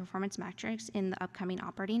goals, and performance metrics in the upcoming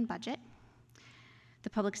operating budget. The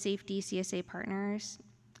Public Safety CSA partners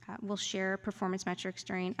will share performance metrics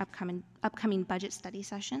during upcoming budget study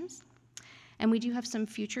sessions. And we do have some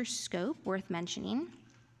future scope worth mentioning.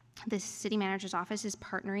 The city manager's office is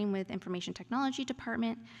partnering with Information Technology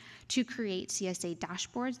Department to create CSA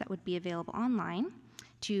dashboards that would be available online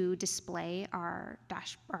to display our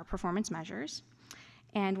performance measures.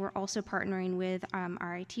 And we're also partnering with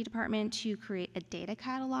our IT department to create a data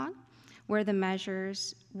catalog where the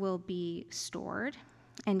measures will be stored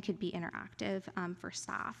and could be interactive for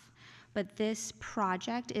staff. But this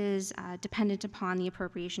project is dependent upon the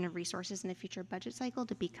appropriation of resources in a future budget cycle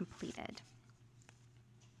to be completed.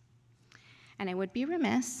 And I would be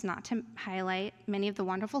remiss not to highlight many of the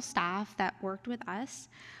wonderful staff that worked with us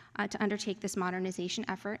to undertake this modernization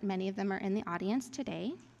effort. Many of them are in the audience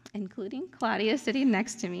today, including Claudia sitting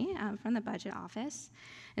next to me from the budget office.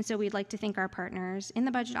 And so we'd like to thank our partners in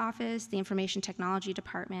the budget office, the Information Technology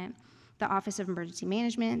Department, the Office of Emergency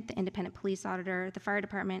Management, the Independent Police Auditor, the Fire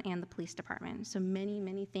Department, and the Police Department. So many,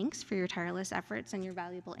 many thanks for your tireless efforts and your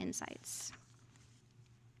valuable insights.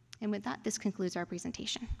 And with that, this concludes our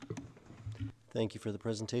presentation. Thank you for the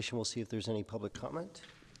presentation. We'll see if there's any public comment.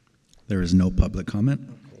 There is no public comment.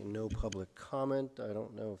 Okay, no public comment. I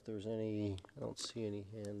don't know if there's any, I don't see any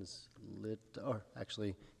hands lit, or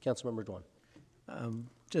actually, Councilmember Dwan.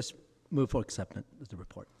 Just move for acceptance of the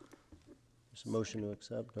report. There's a motion to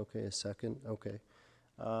accept, okay, a second, okay.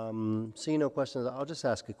 Seeing no questions, I'll just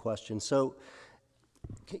ask a question. So,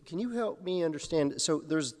 can you help me understand, so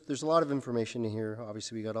there's a lot of information in here,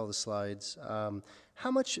 obviously we got all the slides.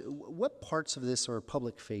 What parts of this are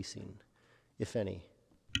public facing, if any?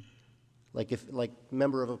 Like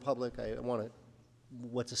member of a public,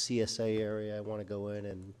 what's a CSA area, I want to go in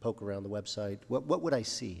and poke around the website. What would I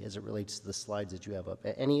see as it relates to the slides that you have up?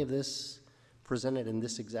 Any of this presented in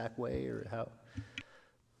this exact way, or how?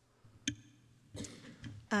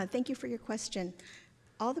 Thank you for your question.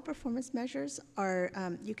 All the performance measures are,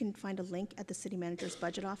 you can find a link at the city manager's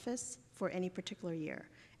budget office for any particular year.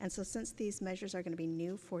 And so since these measures are going to be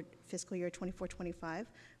new for fiscal year 24-25,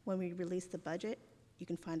 when we release the budget, you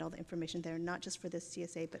can find all the information there, not just for this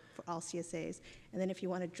CSA, but for all CSAs. And then if you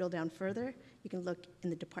want to drill down further, you can look in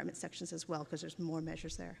the department sections as well, because there's more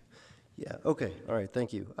measures there. Yeah, okay, all right,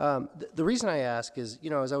 thank you. The reason I ask is,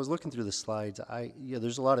 as I was looking through the slides,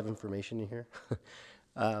 there's a lot of information in here.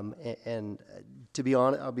 And to be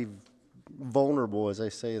honest, I'll be vulnerable as I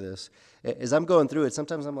say this. As I'm going through it,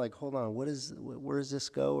 sometimes I'm like, hold on, where does this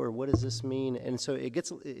go, or what does this mean? And so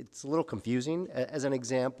it's a little confusing. As an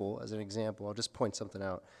example, I'll just point something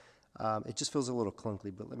out. It just feels a little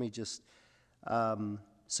clunky, but let me just,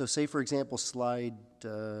 so say for example, slide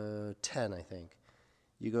 10, I think.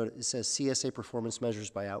 It says CSA performance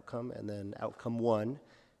measures by outcome, and then outcome 1.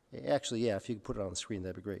 Actually, yeah, if you could put it on the screen,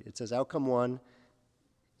 that'd be great. It says outcome 1,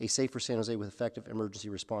 a safer San Jose with effective emergency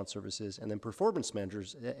response services, and then performance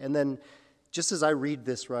measures. And then just as I read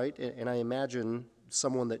this, right, and I imagine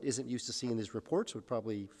someone that isn't used to seeing these reports would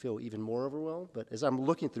probably feel even more overwhelmed, but as I'm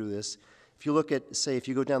looking through this, if you look at, say, if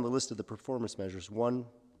you go down the list of the performance measures,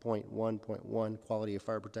 1.1.1, quality of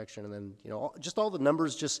fire protection, and then, just all the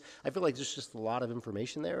numbers, I feel like there's just a lot of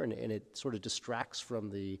information there, and it sort of distracts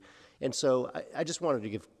from and so I just wanted to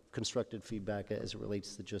give constructive feedback as it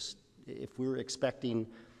relates to just, if we're expecting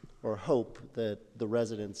or hope that the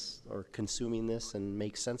residents are consuming this and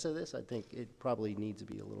make sense of this, I think it probably needs to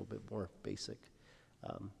be a little bit more basic,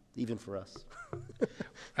 even for us.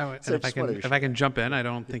 So if I can jump in, I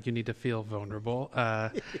don't think you need to feel vulnerable.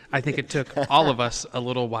 I think it took all of us a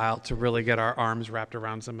little while to really get our arms wrapped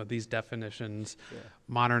around some of these definitions,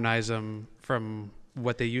 modernize them from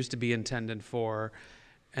what they used to be intended for,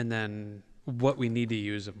 and then what we need to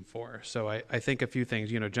use them for. So I think a few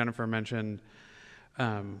things, Jennifer mentioned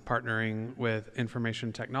partnering with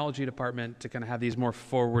information technology department to kind of have these more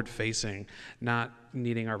forward facing, not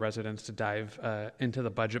needing our residents to dive into the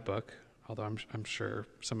budget book, although I'm sure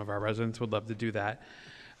some of our residents would love to do that.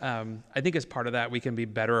 I think as part of that, we can be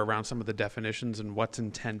better around some of the definitions and what's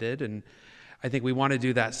intended. And I think we want to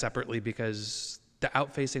do that separately, because the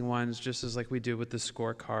out-facing ones, just as like we do with the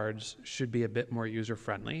scorecards, should be a bit more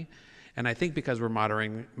user-friendly. And I think because we're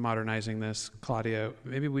modernizing this, Claudia,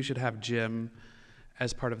 maybe we should have Jim,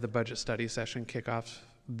 as part of the budget study session kickoff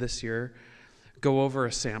this year, go over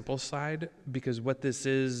a sample slide, because what this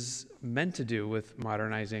is meant to do with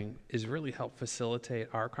modernizing is really help facilitate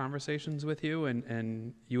our conversations with you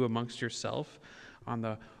and you amongst yourself on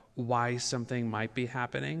the why something might be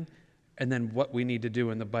happening, and then what we need to do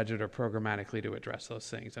in the budget or programmatically to address those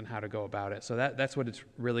things and how to go about it. So that's what it's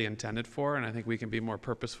really intended for, and I think we can be more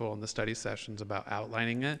purposeful in the study sessions about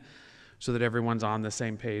outlining it so that everyone's on the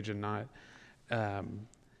same page and not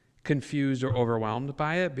confused or overwhelmed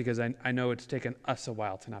by it, because I know it's taken us a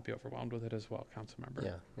while to not be overwhelmed with it as well, Councilmember.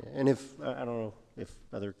 Yeah, and if, I don't know if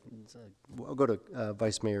I'll go to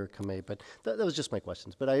Vice Mayor Kamei, but that was just my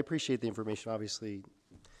questions. But I appreciate the information. Obviously,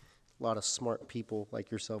 a lot of smart people like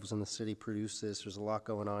yourselves in the city produce this. There's a lot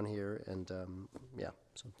going on here, and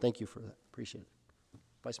so thank you for that. Appreciate it.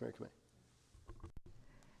 Vice Mayor Kamei.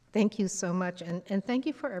 Thank you so much, and thank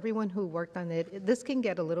you for everyone who worked on it. This can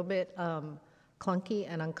get a little bit clunky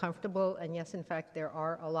and uncomfortable, and yes, in fact, there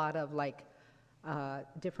are a lot of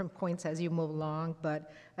different points as you move along,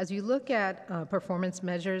 but as you look at performance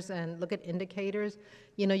measures and look at indicators,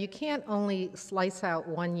 you can't only slice out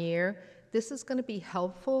 1 year. This is going to be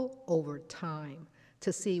helpful over time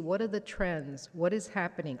to see what are the trends, what is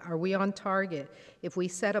happening, are we on target? If we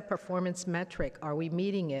set a performance metric, are we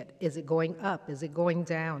meeting it? Is it going up? Is it going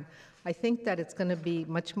down? I think that it's going to be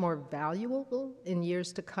much more valuable in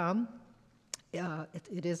years to come.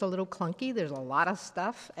 It is a little clunky. There's a lot of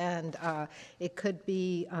stuff, and it could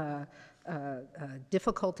be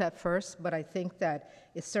difficult at first, but I think that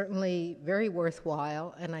it's certainly very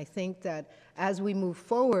worthwhile. And I think that as we move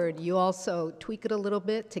forward, you also tweak it a little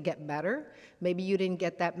bit to get better. Maybe you didn't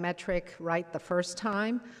get that metric right the first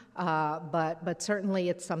time, but certainly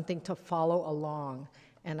it's something to follow along.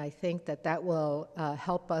 And I think that that will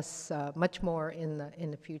help us much more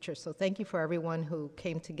in the future. So thank you for everyone who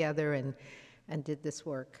came together and did this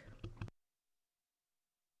work.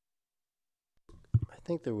 I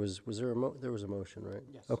think there was there was a motion, right?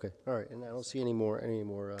 Yes. Okay, all right, and I don't see any more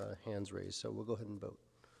hands raised, so we'll go ahead and vote.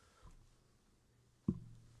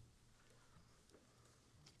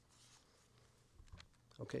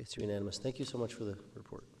 Okay, it's unanimous. Thank you so much for the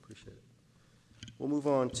report. Appreciate it. We'll move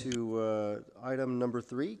on to item number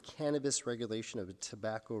 3, cannabis regulation of a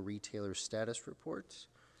tobacco retailer status report.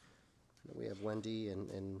 We have Wendy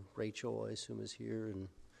and Rachel, I assume, is here, and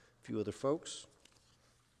a few other folks.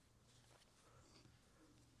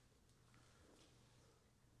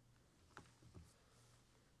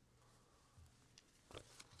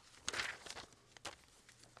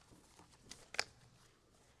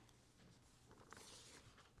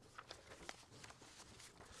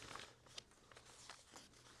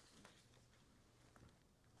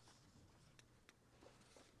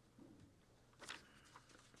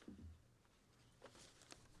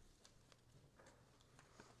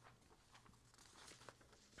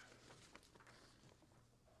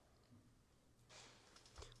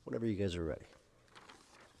 Whenever you guys are ready.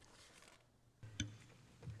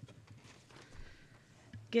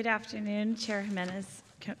 Good afternoon, Chair Jimenez,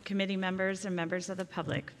 committee members, and members of the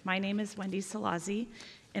public. My name is Wendy Salazzi,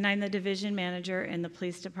 and I'm the Division Manager in the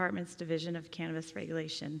Police Department's Division of Cannabis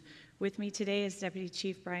Regulation. With me today is Deputy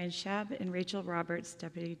Chief Brian Schaab and Rachel Roberts,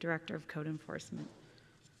 Deputy Director of Code Enforcement.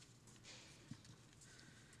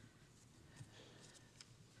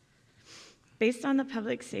 Based on the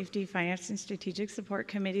Public Safety, Finance, and Strategic Support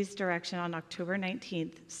Committee's direction on October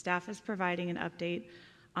 19th, staff is providing an update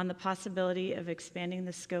on the possibility of expanding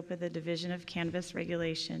the scope of the Division of Cannabis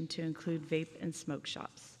Regulation to include vape and smoke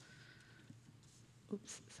shops.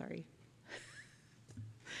 Oops, sorry.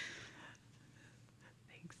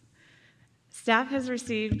 Thanks. Staff has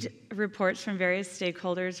received reports from various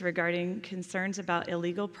stakeholders regarding concerns about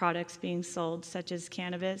illegal products being sold, such as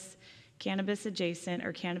cannabis, cannabis-adjacent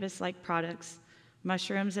or cannabis-like products,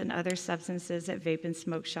 mushrooms, and other substances at vape and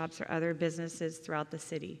smoke shops or other businesses throughout the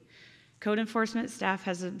city. Code enforcement staff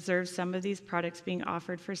has observed some of these products being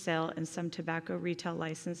offered for sale in some tobacco retail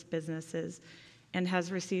licensed businesses and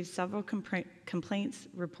has received several complaints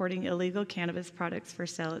reporting illegal cannabis products for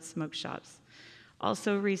sale at smoke shops.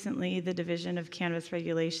 Also recently, the Division of Cannabis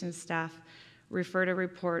Regulations staff referred a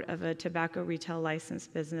report of a tobacco retail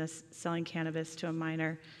licensed business selling cannabis to a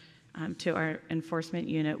minor to our enforcement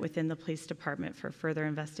unit within the police department for further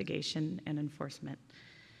investigation and enforcement.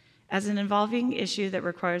 As an evolving issue that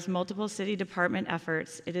requires multiple city department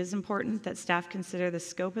efforts, it is important that staff consider the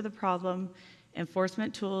scope of the problem,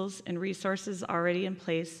 enforcement tools and resources already in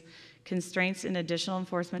place, constraints and additional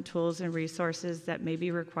enforcement tools and resources that may be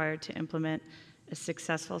required to implement a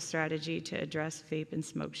successful strategy to address vape and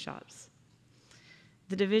smoke shops.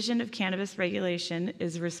 The Division of Cannabis Regulation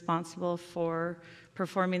is responsible for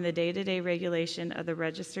performing the day-to-day regulation of the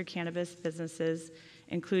registered cannabis businesses,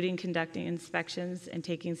 including conducting inspections and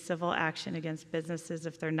taking civil action against businesses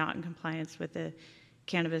if they're not in compliance with the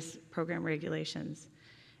cannabis program regulations.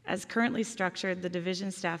 As currently structured, the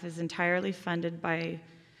division staff is entirely funded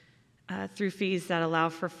through fees that allow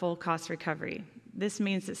for full cost recovery. This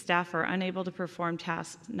means that staff are unable to perform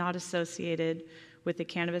tasks not associated with the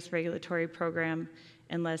cannabis regulatory program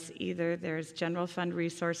unless either there's general fund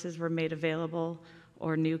resources were made available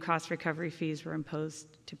or new cost recovery fees were imposed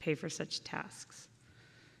to pay for such tasks.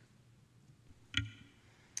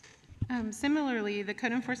 Similarly, the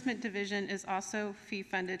Code Enforcement Division is also fee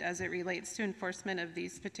funded as it relates to enforcement of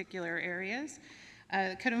these particular areas.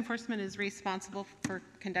 Code Enforcement is responsible for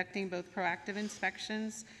conducting both proactive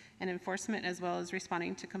inspections and enforcement, as well as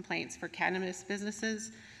responding to complaints for cannabis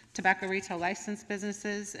businesses, tobacco retail license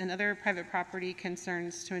businesses, and other private property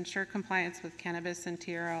concerns to ensure compliance with cannabis and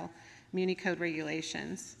TRL Muni Code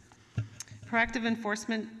regulations. Proactive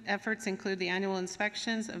enforcement efforts include the annual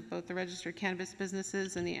inspections of both the registered cannabis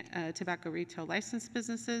businesses and the tobacco retail licensed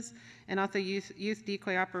businesses, and also youth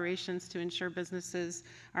decoy operations to ensure businesses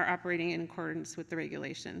are operating in accordance with the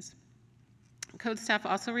regulations. Code staff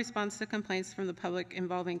also responds to complaints from the public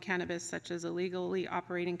involving cannabis, such as illegally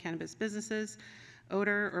operating cannabis businesses,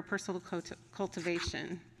 odor, or personal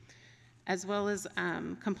cultivation, as well as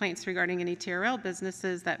complaints regarding any TRL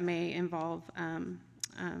businesses that may involve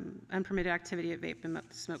unpermitted activity at vape and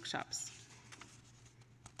smoke shops.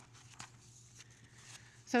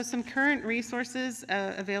 So some current resources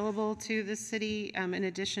available to the city, in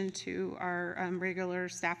addition to our regular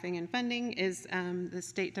staffing and funding, is the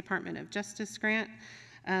State Department of Justice grant.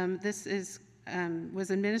 This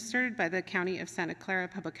was administered by the County of Santa Clara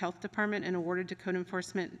Public Health Department and awarded to code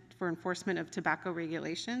enforcement for enforcement of tobacco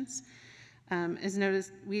regulations. As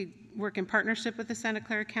noticed, we work in partnership with the Santa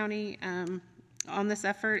Clara County on this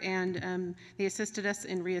effort, and they assisted us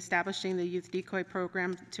in reestablishing the youth decoy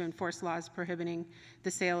program to enforce laws prohibiting the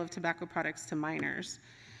sale of tobacco products to minors.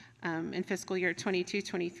 In fiscal year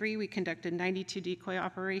 22-23, we conducted 92 decoy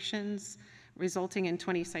operations, resulting in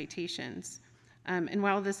 20 citations. And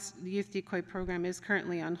while this youth decoy program is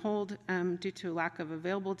currently on hold due to lack of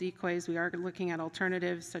available decoys, we are looking at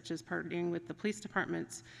alternatives such as partnering with the police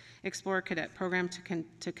department's Explorer Cadet program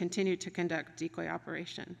to continue to conduct decoy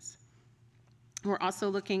operations. We're also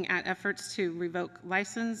looking at efforts to revoke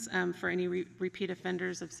license for any repeat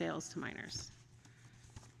offenders of sales to minors.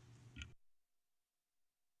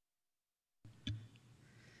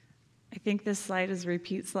 I think this slide is a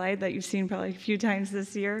repeat slide that you've seen probably a few times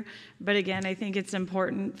this year. But again, I think it's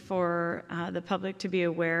important for the public to be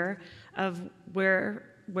aware of where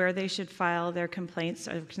they should file their complaints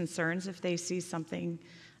or concerns if they see something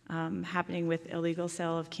happening with illegal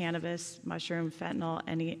sale of cannabis, mushroom, fentanyl,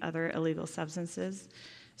 any other illegal substances.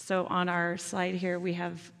 So on our slide here, we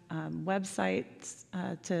have websites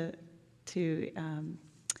to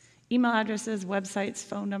email addresses, websites,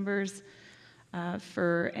 phone numbers,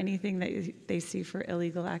 for anything that they see for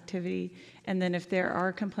illegal activity. And then if there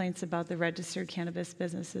are complaints about the registered cannabis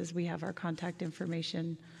businesses, we have our contact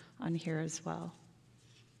information on here as well.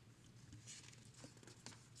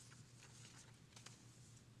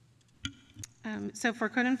 So for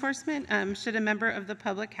code enforcement, should a member of the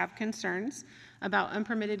public have concerns about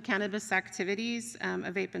unpermitted cannabis activities, a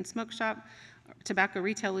vape and smoke shop, tobacco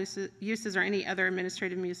retail uses, or any other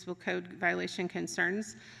administrative municipal code violation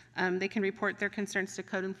concerns, they can report their concerns to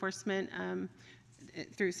code enforcement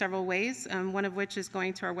through several ways, one of which is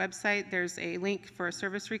going to our website. There's a link for a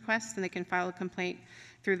service request, and they can file a complaint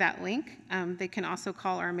through that link. They can also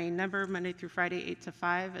call our main number Monday through Friday, 8 to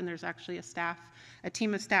 5, and there's actually a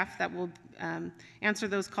team of staff that will answer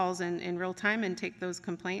those calls in real time and take those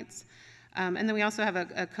complaints. And then we also have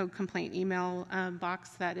a code complaint email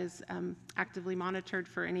box that is actively monitored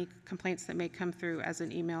for any complaints that may come through as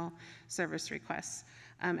an email service request.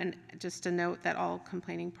 And just to note that all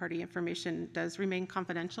complaining party information does remain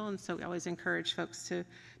confidential, and so we always encourage folks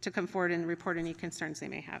to come forward and report any concerns they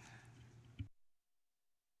may have.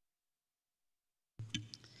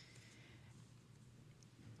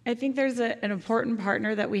 I think there's an important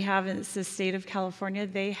partner that we have, and it's the state of California.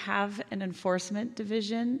 They have an enforcement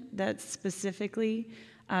division that specifically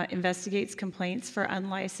investigates complaints for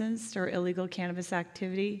unlicensed or illegal cannabis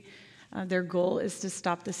activity. Their goal is to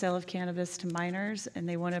stop the sale of cannabis to minors, and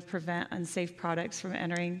they want to prevent unsafe products from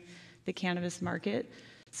entering the cannabis market.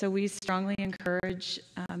 So we strongly encourage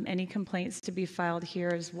any complaints to be filed here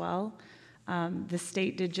as well. The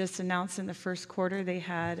state did just announce in the first quarter they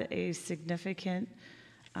had a significant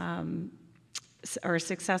or a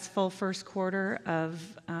successful first quarter of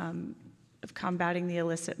combating the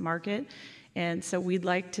illicit market. And so we'd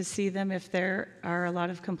like to see them, if there are a lot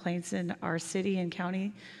of complaints in our city and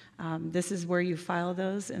county, this is where you file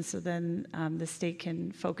those, and so then the state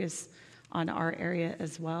can focus on our area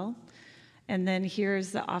as well. And then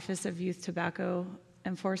here's the Office of Youth Tobacco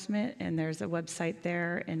Enforcement, and there's a website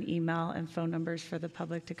there and email and phone numbers for the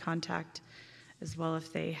public to contact as well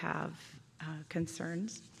if they have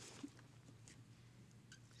concerns.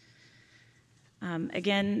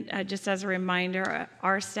 Again, just as a reminder,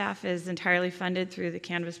 our staff is entirely funded through the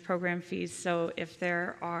cannabis program fees, so if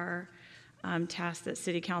there are tasks that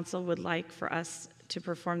City Council would like for us to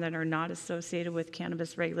perform that are not associated with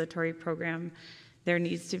cannabis regulatory program, there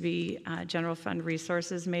needs to be general fund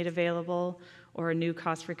resources made available or new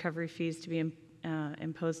cost recovery fees to be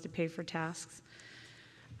imposed to pay for tasks.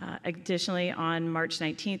 Additionally, on March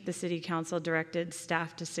 19th, the City Council directed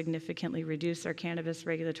staff to significantly reduce our cannabis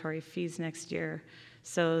regulatory fees next year.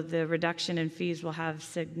 So the reduction in fees will have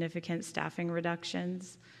significant staffing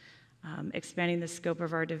reductions. Expanding the scope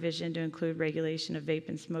of our division to include regulation of vape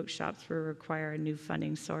and smoke shops will require a new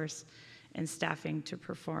funding source and staffing to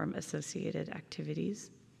perform associated activities.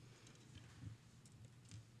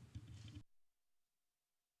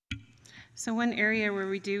 So one area where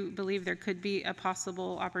we do believe there could be a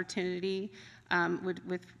possible opportunity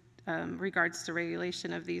with regards to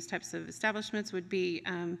regulation of these types of establishments would be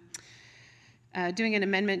doing an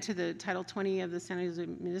amendment to the Title 20 of the San Jose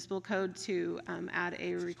Municipal Code to add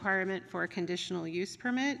a requirement for a conditional use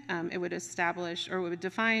permit. It would establish, or would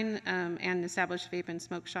define and establish vape and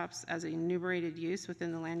smoke shops as a enumerated use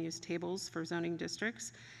within the land use tables for zoning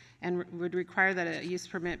districts, and would require that a use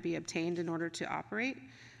permit be obtained in order to operate.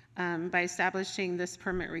 By establishing this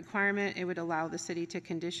permit requirement, it would allow the city to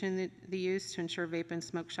condition the use to ensure vape and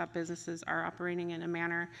smoke shop businesses are operating in a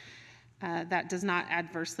manner that does not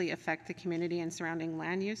adversely affect the community and surrounding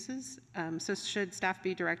land uses. So should staff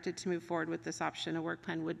be directed to move forward with this option, a work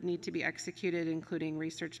plan would need to be executed, including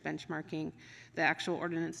research benchmarking, the actual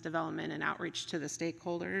ordinance development, and outreach to the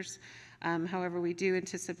stakeholders. However, we do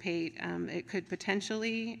anticipate it could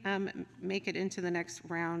potentially make it into the next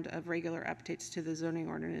round of regular updates to the zoning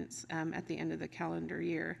ordinance at the end of the calendar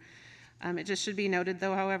year. It just should be noted,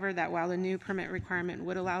 though, however, that while the new permit requirement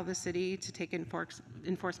would allow the city to take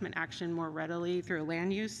enforcement action more readily through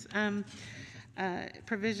land use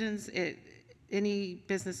provisions, any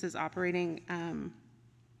businesses operating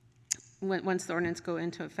once the ordinance go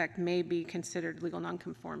into effect may be considered legal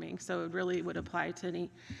nonconforming. So it really would apply to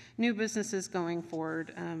any new businesses going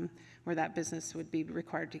forward where that business would be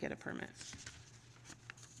required to get a permit.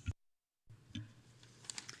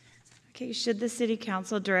 Okay, should the City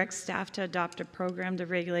Council direct staff to adopt a program to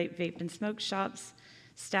regulate vape and smoke shops,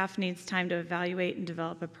 staff needs time to evaluate and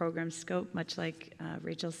develop a program scope, much like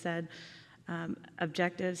Rachel said.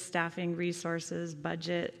 Objectives, staffing, resources,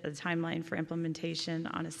 budget, a timeline for implementation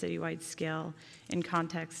on a citywide scale in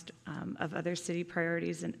context of other city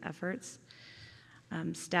priorities and efforts.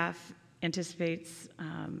 Staff anticipates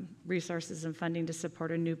resources and funding to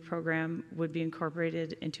support a new program would be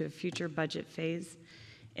incorporated into a future budget phase.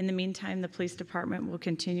 In the meantime, the police department will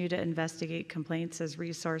continue to investigate complaints as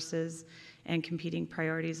resources and competing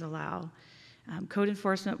priorities allow. Code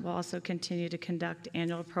enforcement will also continue to conduct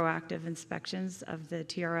annual proactive inspections of the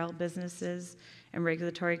TRL businesses and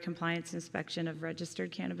regulatory compliance inspection of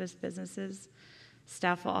registered cannabis businesses.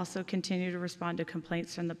 Staff will also continue to respond to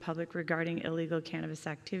complaints from the public regarding illegal cannabis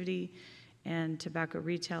activity and tobacco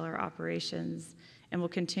retailer operations, and will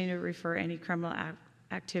continue to refer any criminal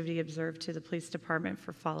activity observed to the police department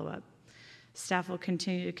for follow-up. Staff will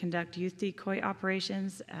continue to conduct youth decoy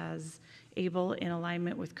operations as able in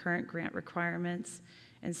alignment with current grant requirements,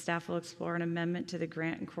 and staff will explore an amendment to the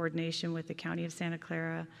grant in coordination with the County of Santa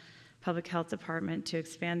Clara Public Health Department to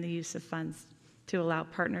expand the use of funds to allow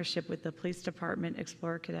partnership with the Police Department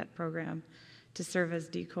Explorer Cadet Program to serve as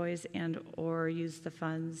decoys and or use the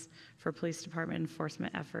funds for police department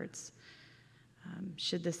enforcement efforts.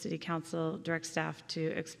 Should the City Council direct staff to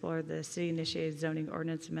explore the city-initiated zoning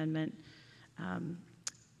ordinance amendment,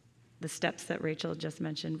 the steps that Rachel just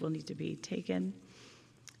mentioned will need to be taken.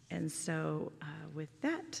 And so with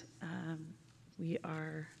that,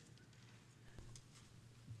 our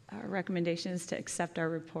recommendation is to accept our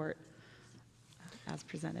report as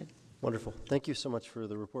presented. Wonderful. Thank you so much for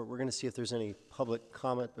the report. We're going to see if there's any public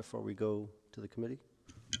comment before we go to the committee.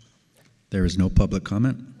 There is no public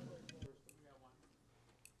comment.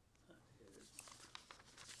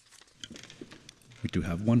 We do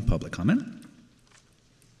have one public comment.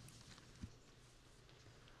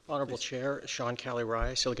 Honorable Chair, Sean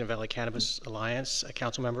Callie-Rye, Silicon Valley Cannabis Alliance,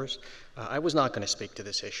 council members. I was not going to speak to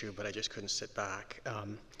this issue, but I just couldn't sit back.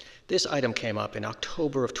 This item came up in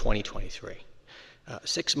October of 2023.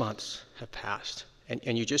 6 months have passed,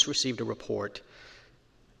 and you just received a report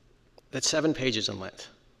that's 7 pages in length.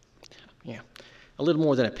 Yeah, a little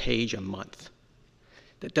more than a page a month.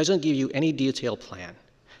 That doesn't give you any detailed plan.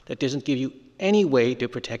 That doesn't give you any way to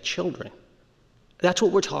protect children. That's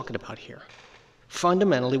what we're talking about here.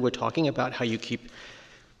 Fundamentally, we're talking about how you keep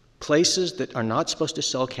places that are not supposed to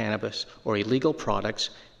sell cannabis or illegal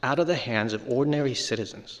products out of the hands of ordinary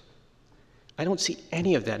citizens. I don't see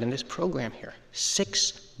any of that in this program here.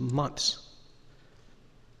 6 months.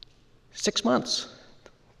 6 months.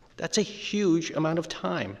 That's a huge amount of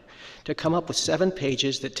time to come up with 7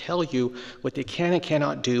 pages that tell you what they can and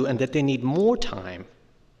cannot do, and that they need more time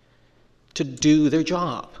to do their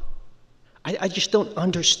job. I just don't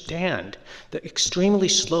understand the extremely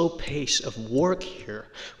slow pace of work here.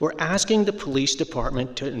 We're asking the police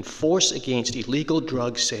department to enforce against illegal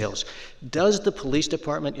drug sales. Does the police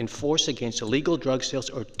department enforce against illegal drug sales,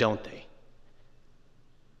 or don't they?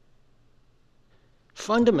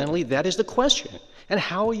 Fundamentally, that is the question. And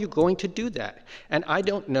how are you going to do that? And I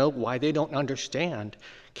don't know why they don't understand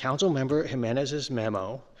Councilmember Jimenez's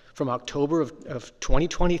memo from October of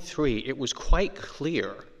 2023. It was quite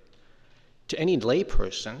clear to any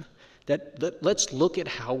layperson that let's look at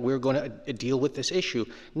how we're going to deal with this issue,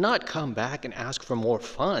 not come back and ask for more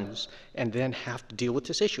funds and then have to deal with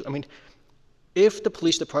this issue. I mean, If the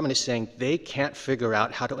police department is saying they can't figure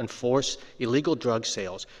out how to enforce illegal drug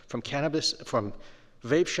sales from cannabis, from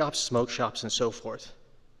vape shops, smoke shops, and so forth,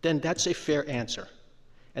 then that's a fair answer.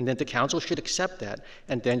 And then the council should accept that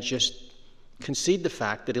and then just concede the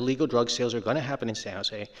fact that illegal drug sales are going to happen in San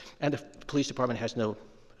Jose, and the police department has no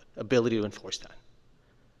ability to enforce that.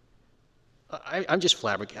 I'm just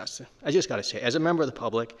flabbergasted. I just got to say, as a member of the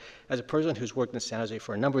public, as a person who's worked in San Jose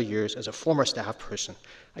for a number of years, as a former staff person,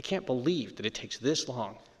 I can't believe that it takes this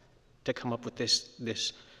long to come up with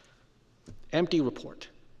this empty report.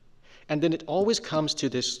 And then it always comes to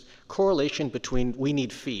this correlation between we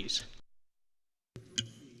need fees.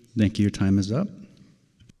 Thank you. Your time is up.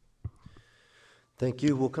 Thank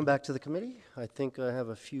you. We'll come back to the committee. I think I have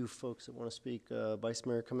a few folks that want to speak. Vice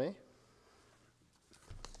Mayor Kamei.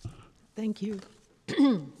 Thank you.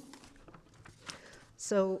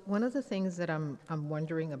 So one of the things that I'm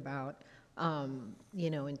wondering about,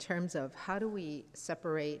 in terms of how do we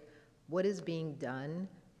separate what is being done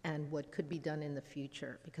and what could be done in the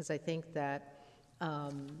future, because I think that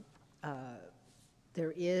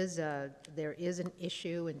there is an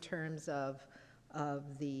issue in terms of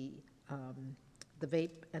the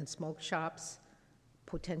vape and smoke shops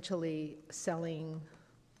potentially selling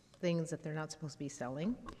things that they're not supposed to be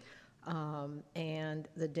selling. And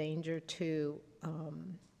the danger to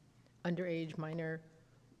underage minor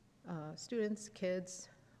students, kids,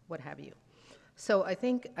 what have you. So I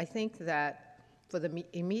think that for the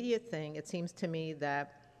immediate thing, it seems to me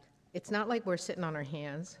that it's not like we're sitting on our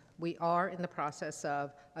hands. We are in the process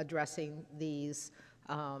of addressing these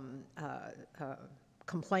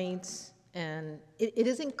complaints, and it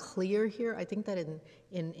isn't clear here. I think that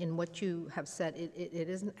in what you have said, it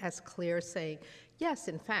isn't as clear saying, yes,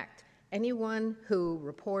 in fact, anyone who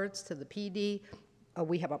reports to the PD,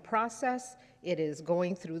 we have a process, it is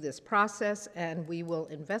going through this process, and we will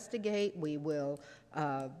investigate, we will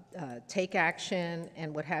take action,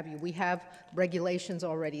 and what have you. We have regulations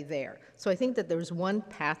already there. So I think that there's one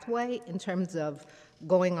pathway in terms of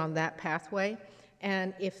going on that pathway,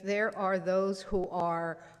 and if there are those who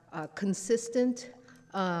are consistent,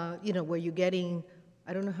 where you're getting,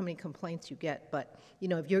 I don't know how many complaints you get, but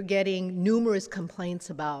if you're getting numerous complaints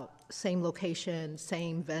about same location,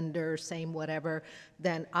 same vendor, same whatever,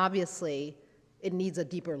 then obviously it needs a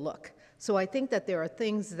deeper look. So I think that there are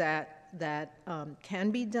things that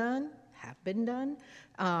can be done, have been done,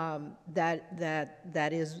 that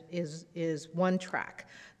is one track.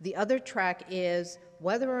 The other track is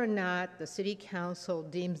whether or not the city council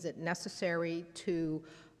deems it necessary to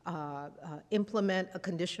implement a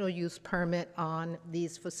conditional use permit on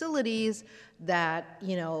these facilities that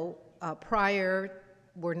prior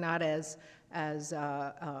were not as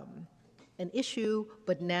an issue,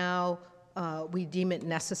 but now we deem it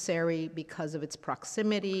necessary because of its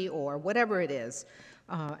proximity or whatever it is.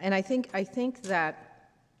 And I think that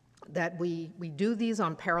we do these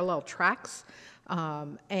on parallel tracks,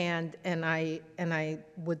 and I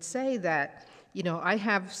would say that I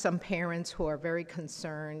have some parents who are very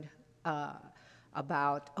concerned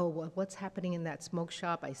about, well, what's happening in that smoke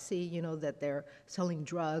shop? I see that they're selling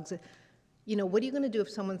drugs. What are you going to do if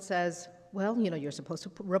someone says, well, you're supposed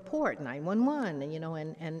to report 911,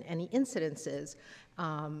 and any incidences?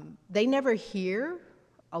 They never hear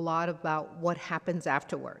a lot about what happens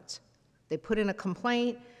afterwards. They put in a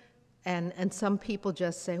complaint, and some people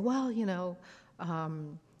just say, well,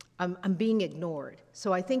 I'm being ignored.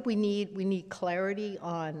 So I think we need clarity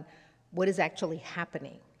on what is actually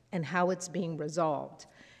happening and how it's being resolved,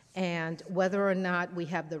 and whether or not we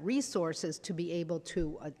have the resources to be able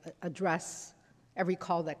to address every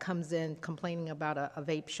call that comes in complaining about a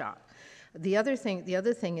vape shop. The other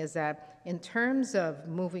thing is that in terms of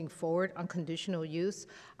moving forward on conditional use,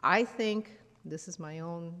 I think, this is my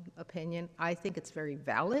own opinion, I think it's very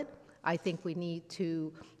valid. I think we need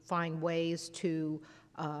to find ways to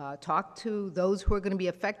talk to those who are going to be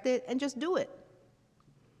affected and just do it.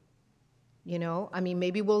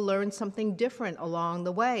 Maybe we'll learn something different along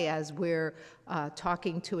the way as we're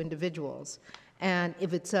talking to individuals. And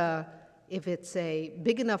if it's a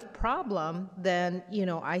big enough problem, then,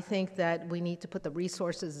 I think that we need to put the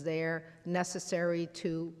resources there necessary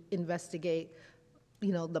to investigate,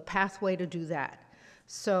 the pathway to do that.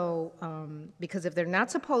 So, because if they're not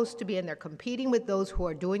supposed to be and they're competing with those who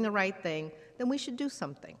are doing the right thing, then we should do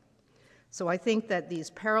something. So I think that these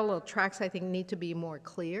parallel tracks, need to be more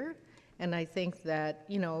clear. And I think that,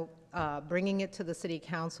 bringing it to the city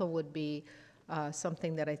council would be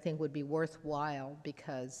something that I think would be worthwhile,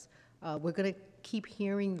 because we're going to keep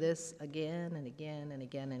hearing this again and again and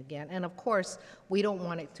again and again. And of course, we don't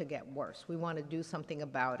want it to get worse. We want to do something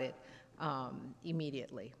about it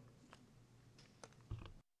immediately.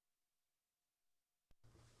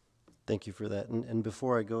 Thank you for that. And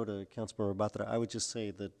before I go to Councilmember Batra, I would just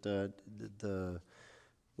say that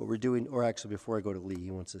what we're doing, or actually before I go to Lee,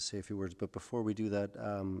 he wants to say a few words, but before we do that,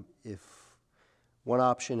 if one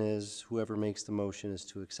option is whoever makes the motion is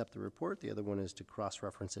to accept the report, the other one is to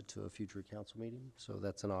cross-reference it to a future council meeting. So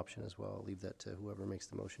that's an option as well. I'll leave that to whoever makes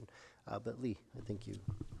the motion. But Lee, I think you.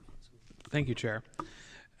 Thank you, Chair.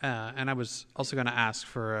 And I was also going to ask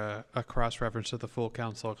for a cross-reference to the full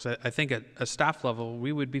council, because I think at a staff level,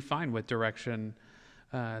 we would be fine with direction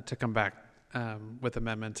to come back with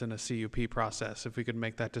amendments in a CUP process if we could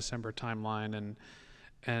make that December timeline.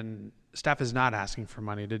 And staff is not asking for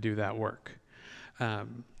money to do that work.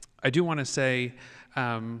 I do want to say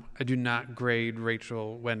I do not grade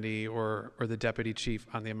Rachel, Wendy, or the deputy chief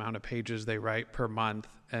on the amount of pages they write per month.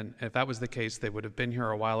 And if that was the case, they would have been here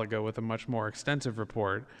a while ago with a much more extensive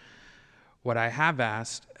report. What I have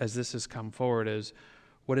asked as this has come forward is,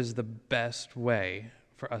 what is the best way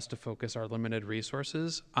for us to focus our limited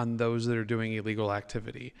resources on those that are doing illegal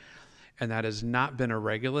activity? And that has not been a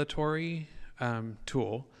regulatory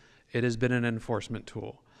tool. It has been an enforcement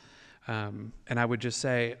tool. And I would just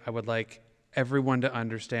say, I would like everyone to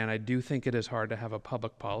understand, I do think it is hard to have a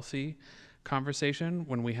public policy conversation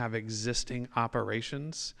when we have existing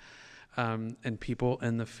operations and people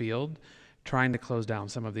in the field trying to close down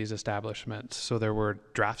some of these establishments. So there were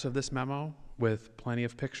drafts of this memo with plenty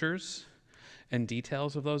of pictures and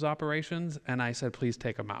details of those operations, and I said, please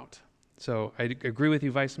take them out. So I agree with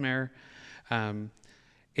you, Vice Mayor.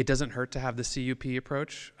 It doesn't hurt to have the CUP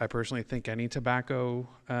approach. I personally think any tobacco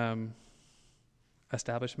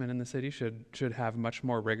establishment in the city should have much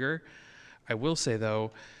more rigor. I will say, though,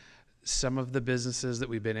 some of the businesses that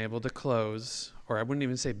we've been able to close, or I wouldn't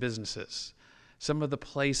even say businesses, some of the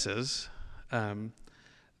places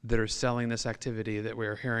that are selling this activity that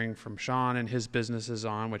we're hearing from Sean and his businesses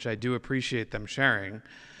on, which I do appreciate them sharing,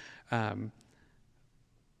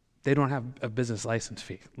 they don't have a business license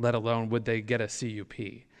fee, let alone would they get a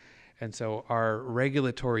CUP. And so our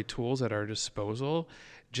regulatory tools at our disposal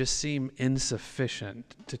just seem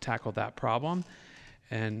insufficient to tackle that problem.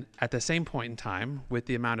 And at the same point in time, with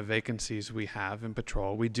the amount of vacancies we have in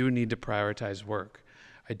patrol, we do need to prioritize work.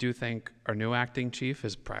 I do think our new acting chief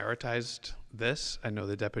has prioritized this. I know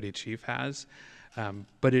the deputy chief has,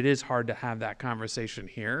 but it is hard to have that conversation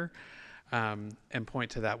here and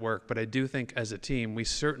point to that work. But I do think as a team, we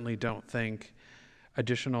certainly don't think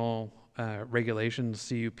additional regulations,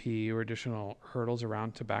 CUP, or additional hurdles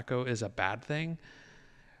around tobacco is a bad thing,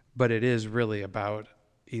 but it is really about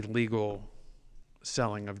illegal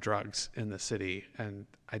selling of drugs in the city. And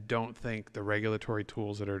I don't think the regulatory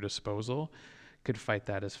tools at our disposal could fight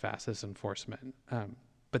that as fast as enforcement.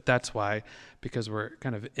 But that's why, because we're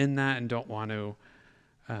kind of in that and don't want to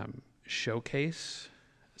showcase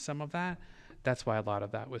some of that, that's why a lot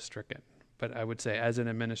of that was stricken. But I would say as an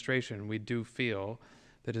administration, we do feel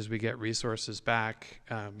that as we get resources back,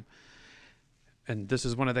 and this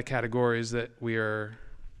is one of the categories that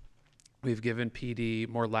we've given PD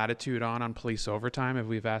more latitude on police overtime, and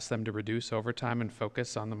we've asked them to reduce overtime and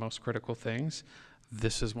focus on the most critical things.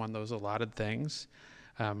 This is one of those allotted things,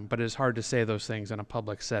 but it is hard to say those things in a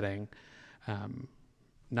public setting.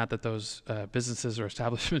 Not that those businesses or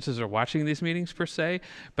establishments are watching these meetings per se,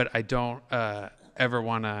 but I don't ever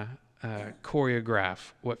want to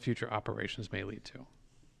choreograph what future operations may lead to.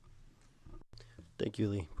 Thank you,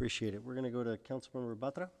 Lee. Appreciate it. We're going to go to Councilmember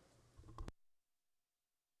Batra.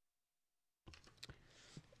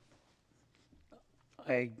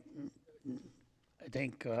 I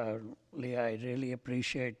think, Lee, I really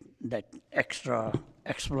appreciate that extra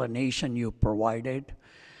explanation you provided.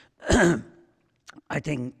 I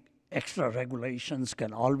think extra regulations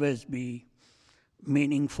can always be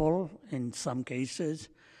meaningful in some cases,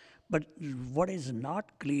 but what is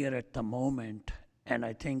not clear at the moment, and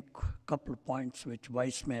I think a couple of points which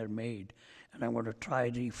Vice Mayor made, and I'm going to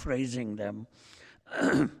try rephrasing them.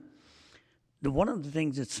 One of the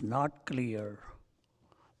things that's not clear,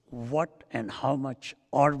 what and how much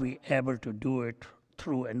are we able to do it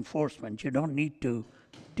through enforcement? You don't need to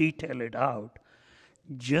detail it out.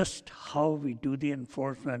 Just how we do the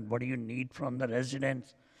enforcement, what do you need from the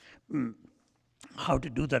residents, how to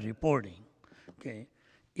do the reporting, okay?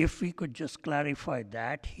 If we could just clarify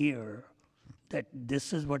that here, that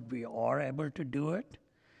this is what we are able to do it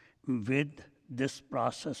with this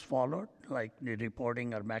process followed, like the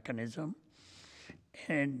reporting or mechanism,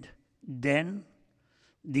 and then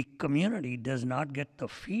the community does not get the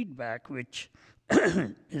feedback, which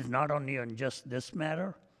is not only on just this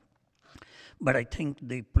matter, But I think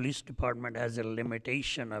the police department has a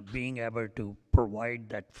limitation of being able to provide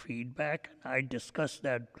that feedback. I discussed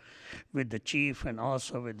that with the chief and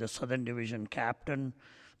also with the Southern Division captain.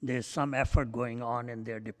 There's some effort going on in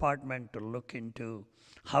their department to look into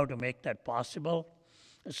how to make that possible.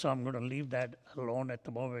 So I'm going to leave that alone at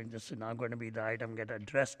the moment. This is not going to be the item get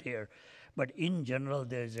addressed here. But in general,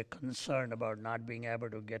 there's a concern about not being able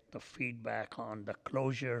to get the feedback on the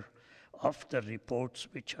closure of the reports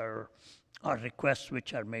which are requests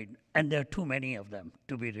which are made. And there are too many of them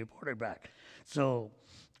to be reported back. So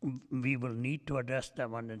we will need to address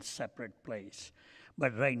them on a separate place.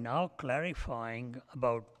 But right now, clarifying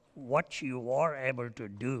about what you are able to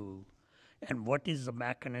do and what is the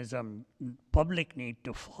mechanism public need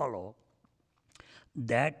to follow,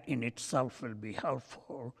 that in itself will be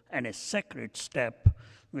helpful. And a second step,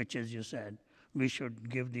 which as you said, we should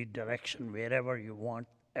give the direction wherever you want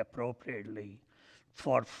appropriately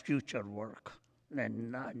for future work,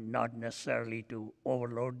 and not necessarily to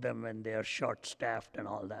overload them when they are short-staffed and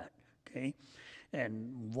all that, okay?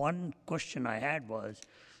 And one question I had was,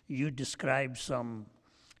 you described some,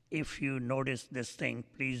 if you notice this thing,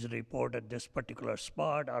 please report at this particular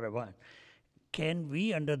spot or what. Can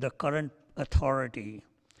we, under the current authority,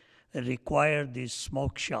 require these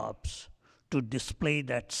smoke shops to display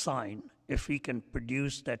that sign? If we can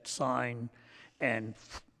produce that sign, and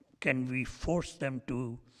can we force them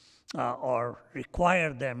to or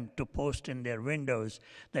require them to post in their windows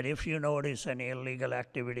that if you notice any illegal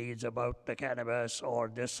activities about the cannabis or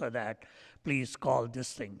this or that, please call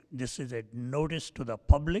this thing. This is a notice to the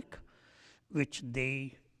public which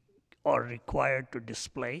they are required to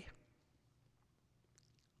display.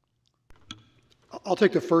 I'll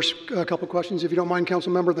take the first couple questions, if you don't mind,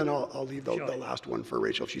 Council Member, then I'll leave the last one for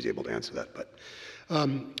Rachel if she's able to answer that. But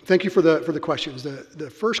thank you for the questions. The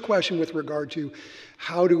first question with regard to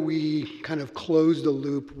how do we kind of close the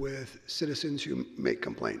loop with citizens who make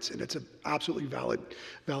complaints, and it's an absolutely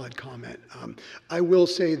valid comment. I will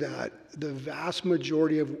say that the vast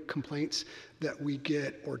majority of complaints that we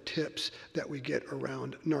get or tips that we get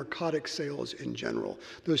around narcotic sales in general,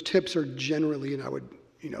 those tips are generally, and I would,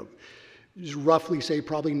 just roughly say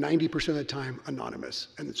probably 90% of the time anonymous.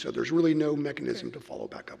 And so there's really no mechanism to follow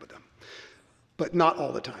back up with them. But not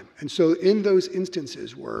all the time. And so in those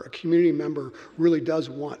instances where a community member really does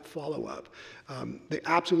want follow-up, they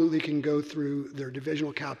absolutely can go through their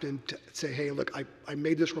divisional captain to say, hey, look, I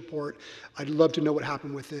made this report. I'd love to know what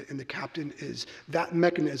happened with it. And the captain is that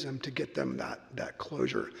mechanism to get them that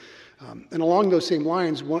closure. And along those same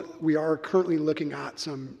lines, we are currently looking at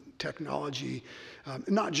some technology,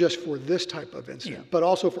 not just for this type of incident, but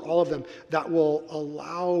also for all of them, that will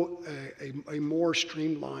allow a more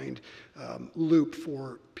streamlined loop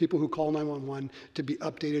for people who call 911 to be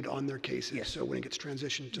updated on their cases. Yes. So when it gets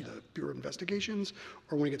transitioned to the Bureau of Investigations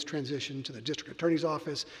or when it gets transitioned to the District Attorney's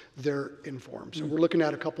Office, they're informed. So we're looking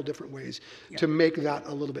at a couple different ways to make that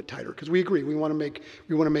a little bit tighter, because we agree, we want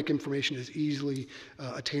to make information as easily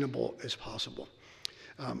attainable as possible.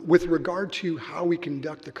 With regard to how we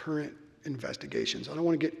conduct the current investigations, I don't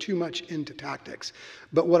want to get too much into tactics,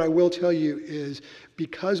 but what I will tell you is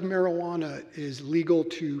because marijuana is legal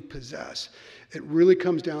to possess, it really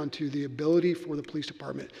comes down to the ability for the police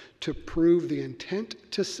department to prove the intent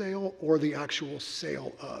to sale or the actual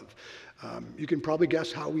sale of. You can probably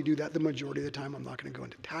guess how we do that the majority of the time. I'm not going to go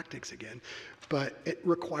into tactics again, but it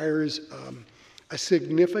requires a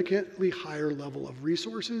significantly higher level of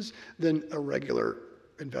resources than a regular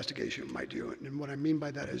investigation might do. And what I mean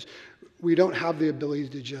by that is we don't have the ability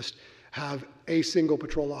to just have a single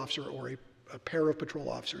patrol officer or a pair of patrol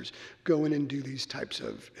officers go in and do these types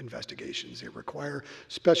of investigations. They require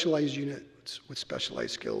specialized units with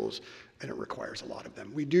specialized skills, and it requires a lot of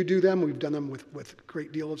them. We do them. We've done them with a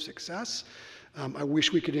great deal of success. I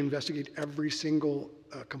wish we could investigate every single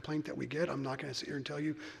complaint that we get. I'm not going to sit here and tell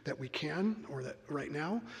you that we can or that right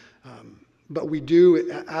now, but we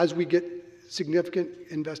do as we get significant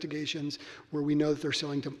investigations where we know that they're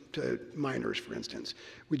selling to minors, for instance.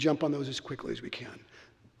 We jump on those as quickly as we can.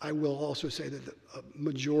 I will also say that the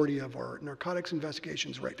majority of our narcotics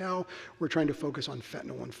investigations right now, we're trying to focus on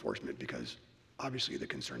fentanyl enforcement because obviously the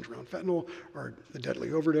concerns around fentanyl are the deadly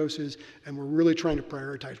overdoses, and we're really trying to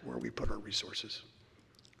prioritize where we put our resources.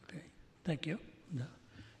 Okay, thank you.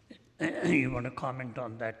 You want to comment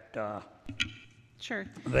on that? Sure.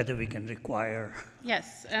 Whether we can require.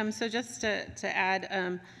 Yes. So just to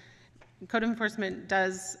add, code enforcement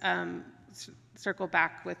does circle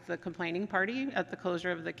back with the complaining party at the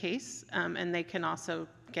closure of the case, and they can also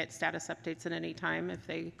get status updates at any time if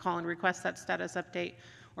they call and request that status update,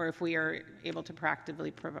 or if we are able to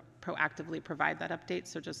proactively provide that update.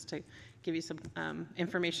 So just to give you some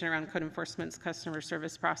information around code enforcement's customer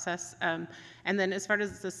service process. And then as far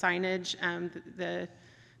as the signage, the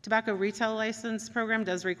tobacco retail license program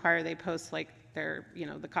does require they post like their,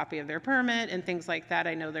 the copy of their permit and things like that.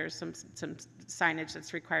 I know there's some signage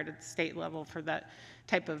that's required at the state level for that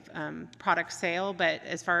type of product sale, but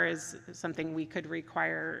as far as something we could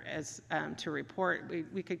require as to report,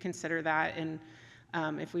 we could consider that. And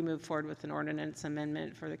if we move forward with an ordinance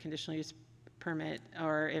amendment for the conditional use permit,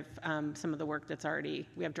 or if some of the work that's already,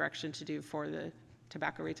 we have direction to do for the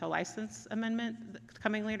tobacco retail license amendment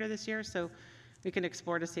coming later this year. So we can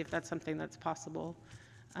explore to see if that's something that's possible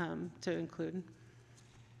to include.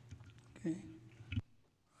 Okay.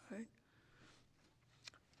 All right.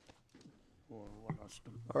 Or what else?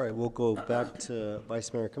 All right, we'll go back to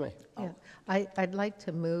Vice Mayor Kamei. Yeah, I'd like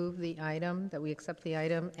to move the item, that we accept the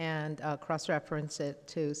item and cross-reference it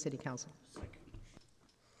to City Council.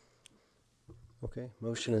 Okay,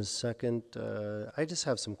 motion is second. I just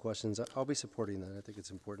have some questions. I'll be supporting that. I think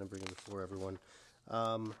it's important to bring it before everyone.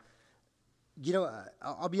 I'll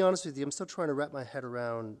be honest with you, I'm still trying to wrap my head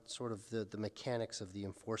around sort of the mechanics of the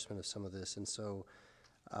enforcement of some of this. And so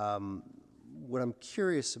what I'm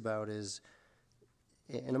curious about is,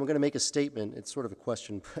 and I'm going to make a statement, it's sort of a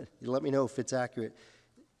question, but you let me know if it's accurate.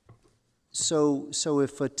 So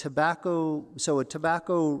if a tobacco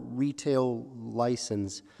retail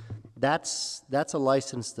license, that's a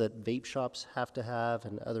license that vape shops have to have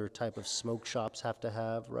and other type of smoke shops have to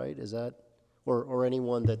have, right? Is that? Or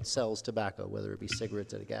anyone that sells tobacco, whether it be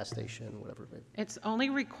cigarettes at a gas station, whatever it may be. It's only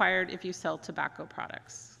required if you sell tobacco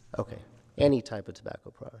products. Okay, any type of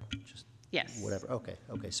tobacco product, just yes. Whatever. Okay.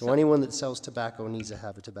 So anyone that sells tobacco needs to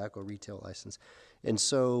have a tobacco retail license. And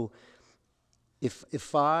so,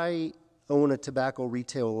 if I own a tobacco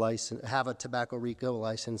retail license, have a tobacco retail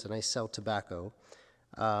license, and I sell tobacco,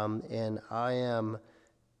 and I am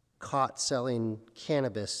caught selling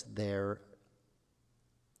cannabis there,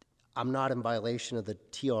 I'm not in violation of the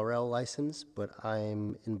TRL license, but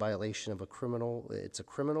I'm in violation of it's a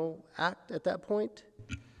criminal act at that point?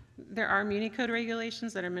 There are Muni Code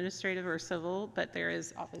regulations that are administrative or civil, but there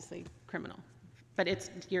is obviously criminal. But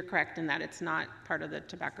you're correct in that it's not part of the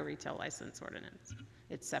tobacco retail license ordinance.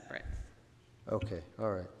 It's separate. Okay,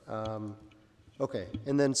 all right. Okay,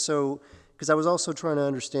 and then because I was also trying to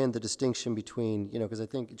understand the distinction between, because I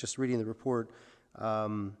think just reading the report,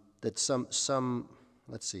 that some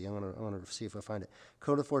let's see, I want to see if I find it.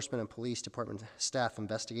 Code enforcement and police department staff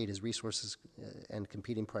investigate as resources and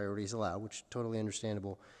competing priorities allow, which totally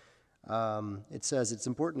understandable. It says it's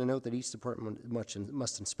important to note that each department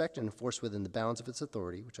must inspect and enforce within the bounds of its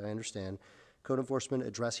authority, which I understand. Code enforcement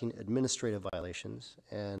addressing administrative violations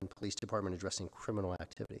and police department addressing criminal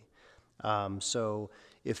activity. So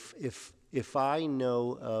if I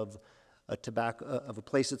know of a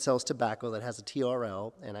place that sells tobacco that has a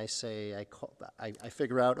TRL, and I say, I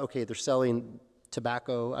figure out, okay, they're selling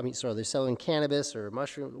they're selling cannabis or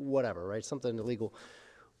mushroom, whatever, right? Something illegal.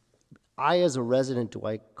 As a resident, do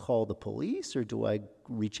I call the police or do I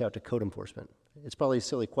reach out to code enforcement? It's probably a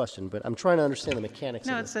silly question, but I'm trying to understand the mechanics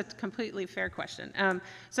of it. No, it's a completely fair question.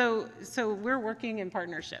 So we're working in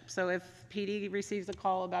partnership. So if PD receives a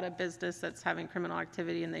call about a business that's having criminal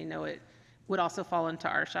activity and they know it would also fall into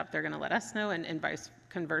our shop, they're going to let us know, and vice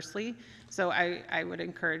conversely. So I would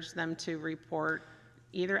encourage them to report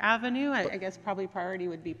either avenue. I guess probably priority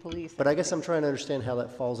would be police. But I guess I'm trying to understand how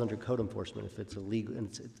that falls under code enforcement if it's illegal, and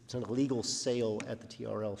it's an illegal sale at the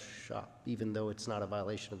TRL shop, even though it's not a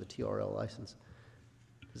violation of the TRL license.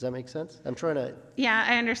 Does that make sense? I'm trying to... Yeah,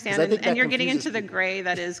 I understand. And you're getting into the gray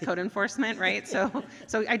that is code enforcement, right? So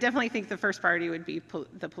I definitely think the first priority would be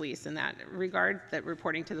the police in that regard, that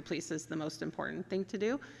reporting to the police is the most important thing to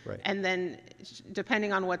do. Right. And then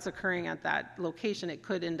depending on what's occurring at that location, it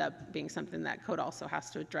could end up being something that code also has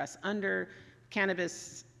to address under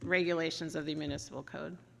cannabis regulations of the municipal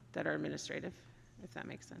code that are administrative, if that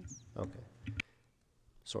makes sense. Okay.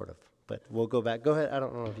 Sort of. But we'll go back. Go ahead. I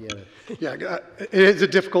don't know if you had it. Yeah, it is a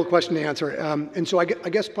difficult question to answer. And so I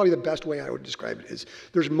guess probably the best way I would describe it is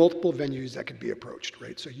there's multiple venues that could be approached,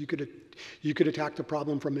 right? So you could attack the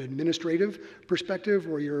problem from an administrative perspective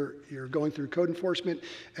where you're going through code enforcement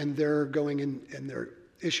and they're going in and they're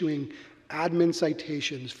issuing admin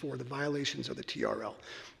citations for the violations of the TRL.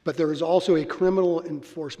 But there is also a criminal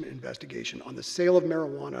enforcement investigation on the sale of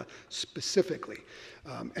marijuana specifically.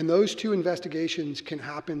 And those two investigations can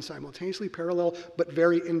happen simultaneously, parallel, but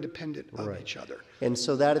very independent of each other. And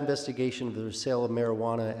so that investigation of the sale of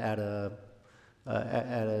marijuana at a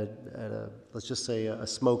let's just say a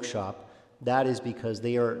smoke shop, that is because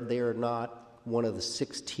they are not one of the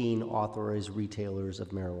 16 authorized retailers of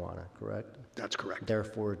marijuana, correct? That's correct.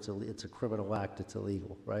 Therefore, it's a criminal act, it's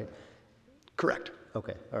illegal, right? Correct.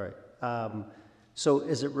 Okay, all right. So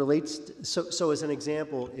as it relates, so as an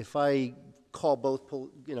example, if I call both,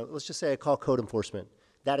 let's just say I call code enforcement,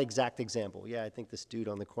 that exact example. Yeah, I think this dude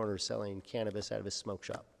on the corner is selling cannabis out of his smoke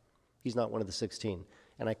shop. He's not one of the 16.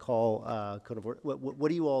 And I call code enforcement. What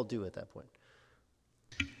do you all do at that point?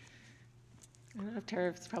 I don't know if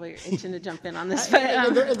Tara's probably itching to jump in on this, but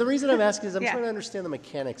and the reason I'm asking is I'm yeah. trying to understand the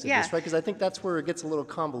mechanics of this, right? Because I think that's where it gets a little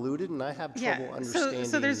convoluted, and I have trouble understanding.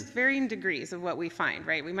 So there's varying degrees of what we find,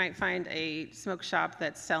 right? We might find a smoke shop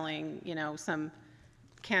that's selling, some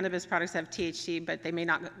cannabis products that have THC, but they may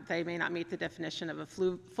not meet the definition of a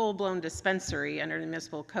full-blown dispensary under the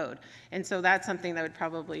municipal code, and so that's something that would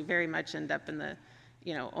probably very much end up in the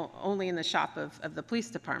only in the shop of the police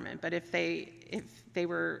department. But if they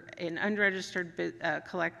were an unregistered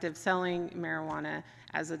collective selling marijuana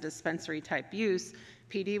as a dispensary type use,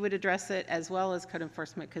 PD would address it as well as code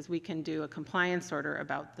enforcement, because we can do a compliance order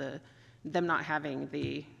about them not having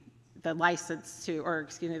the license to, or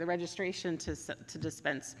excuse me, the registration to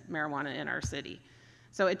dispense marijuana in our city.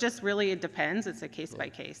 So it just really, it depends. It's a case by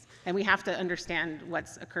case. And we have to understand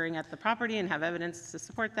what's occurring at the property and have evidence to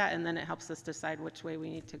support that, and then it helps us decide which way we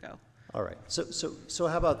need to go. All right. So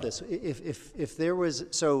how about this? If there was,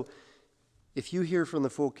 so if you hear from the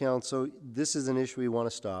full council, this is an issue we want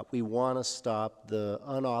to stop. We want to stop the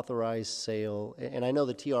unauthorized sale. And I know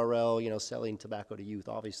the TRL, selling tobacco to youth,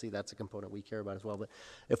 obviously that's a component we care about as well. But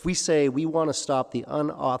if we say we want to stop the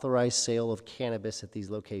unauthorized sale of cannabis at these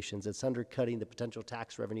locations, it's undercutting the potential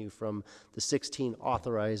tax revenue from the 16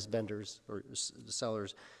 authorized vendors or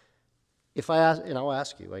sellers. If I ask, and I'll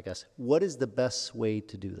ask you, I guess, what is the best way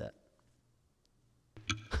to do that?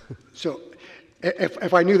 So,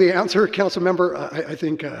 if I knew the answer, council member, I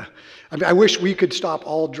think, I wish we could stop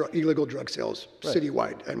all illegal drug sales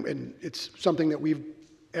citywide, and it's something that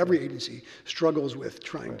every agency struggles with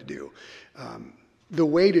trying to do. The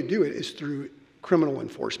way to do it is through criminal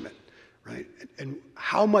enforcement, right? And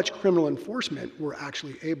how much criminal enforcement we're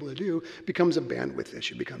actually able to do becomes a bandwidth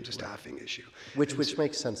issue, becomes a staffing issue. Which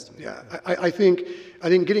makes sense to me. Yeah, I think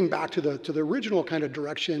getting back to the original kind of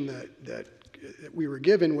direction that we were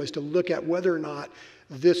given was to look at whether or not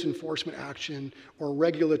this enforcement action or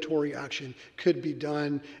regulatory action could be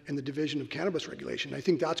done in the Division of Cannabis Regulation. I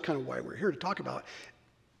think that's kind of why we're here to talk about.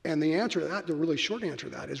 And the answer to that, the really short answer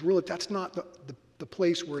to that, is really that's not the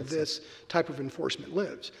place where this type of enforcement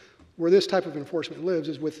lives. Where this type of enforcement lives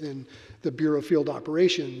is within the Bureau of Field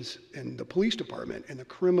Operations and the police department and the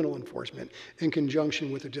criminal enforcement in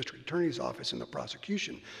conjunction with the district attorney's office and the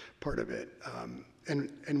prosecution part of it.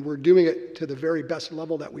 And we're doing it to the very best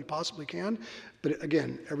level that we possibly can. But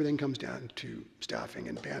again, everything comes down to staffing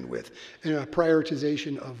and bandwidth and a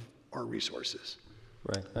prioritization of our resources.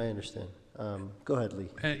 Right, I understand. Go ahead, Lee.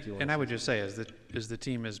 And I would just say, as the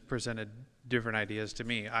team has presented different ideas to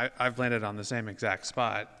me, I've landed on the same exact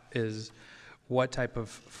spot, is what type of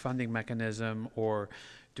funding mechanism, or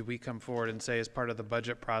do we come forward and say, as part of the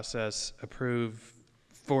budget process, approve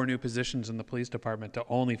 4 new positions in the police department to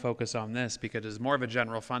only focus on this, because it's more of a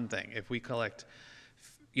general fund thing. If we collect,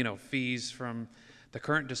 fees from the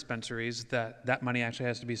current dispensaries, that money actually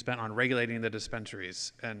has to be spent on regulating the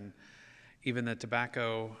dispensaries. And even the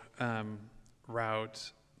tobacco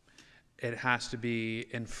route, it has to be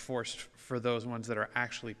enforced for those ones that are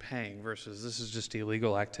actually paying versus this is just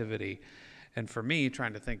illegal activity. And for me,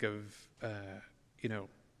 trying to think of,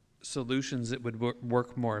 solutions that would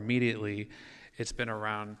work more immediately, it's been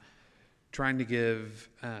around trying to give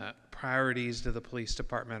priorities to the police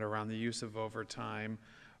department around the use of overtime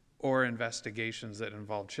or investigations that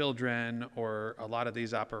involve children, or a lot of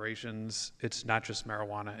these operations, it's not just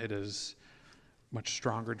marijuana, it is much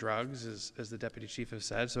stronger drugs, as the deputy chief has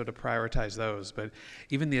said, so to prioritize those. But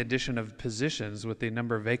even the addition of positions with the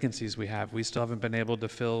number of vacancies we have, we still haven't been able to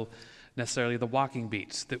fill necessarily the walking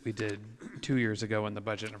beats that we did 2 years ago in the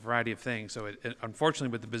budget, and a variety of things. So it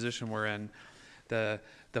unfortunately, with the position we're in,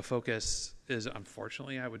 the focus is,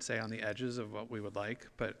 unfortunately, I would say, on the edges of what we would like,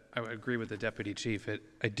 but I would agree with the deputy chief.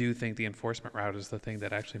 I do think the enforcement route is the thing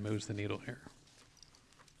that actually moves the needle here.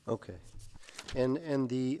 Okay. And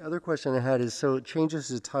the other question I had is, so it changes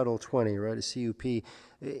to Title 20, right, a CUP.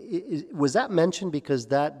 Was that mentioned because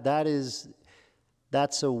that's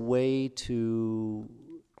a way to,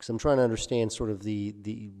 because I'm trying to understand sort of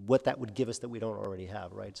the what that would give us that we don't already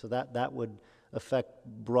have, right? So that would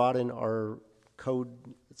broaden our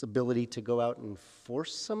code's ability to go out and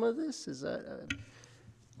enforce some of this? Is that...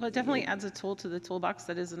 Well, it definitely adds a tool to the toolbox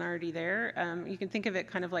that isn't already there. You can think of it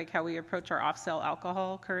kind of like how we approach our off-sale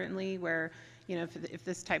alcohol currently, where if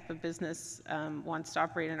this type of business wants to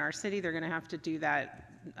operate in our city, they're going to have to do that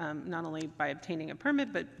not only by obtaining a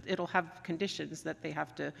permit, but it'll have conditions that they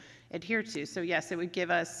have to adhere to. So yes, it would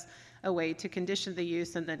give us a way to condition the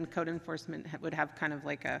use, and then code enforcement would have kind of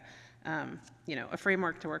like a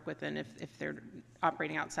framework to work within if they're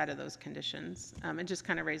operating outside of those conditions. It just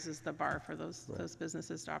kind of raises the bar for those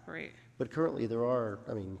businesses to operate. But currently there are,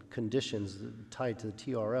 conditions tied to the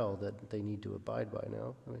TRL that they need to abide by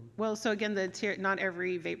now. Well, so again, not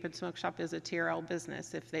every vape and smoke shop is a TRL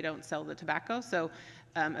business if they don't sell the tobacco. So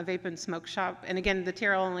a vape and smoke shop, and again, the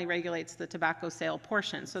TRL only regulates the tobacco sale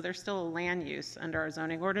portion. So there's still a land use under our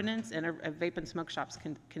zoning ordinance, and a vape and smoke shop's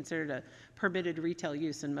considered a permitted retail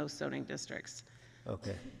use in most zoning districts.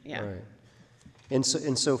 Okay. Yeah. All right. And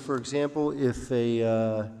so, for example, if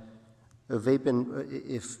a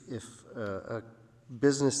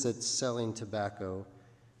business that's selling tobacco,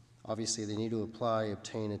 obviously they need to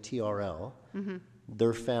obtain a TRL. Mm-hmm.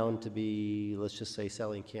 They're found to be, let's just say,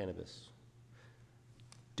 selling cannabis.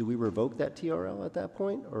 Do we revoke that TRL at that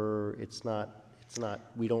point, or it's not?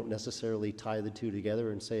 We don't necessarily tie the two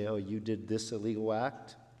together and say, oh, you did this illegal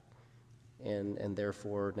act, and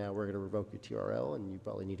therefore now we're going to revoke your TRL, and you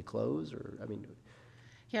probably need to close, or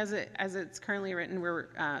Yeah, as it's currently written,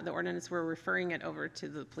 the ordinance, we're referring it over to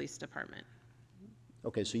the police department.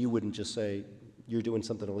 Okay, so you wouldn't just say you're doing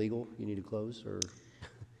something illegal, you need to close, or?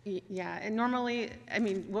 Yeah, and normally,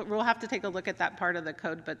 we'll have to take a look at that part of the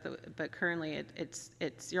code, but currently it's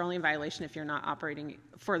you're only in violation if you're not operating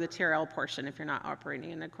for the TRL portion. If you're not operating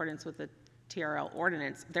in accordance with the TRL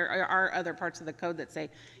ordinance, there are other parts of the code that say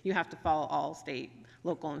you have to follow all state,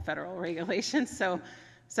 local, and federal regulations.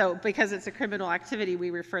 So because it's a criminal activity, we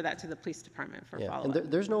refer that to the police department for follow-up.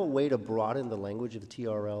 And there's no way to broaden the language of the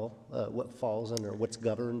TRL, what falls under, what's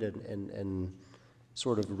governed and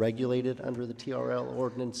sort of regulated under the TRL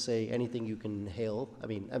ordinance, say anything you can hail.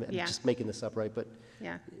 I'm just making this up, right? But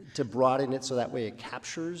to broaden it so that way it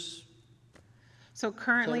captures. So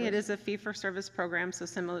currently it is a fee-for-service program, so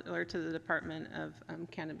similar to the Department of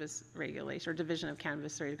Cannabis Regulation, or Division of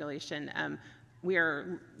Cannabis Regulation. We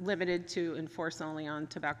are limited to enforce only on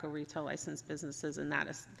tobacco retail licensed businesses, and that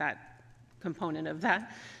is that component of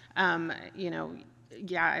that. The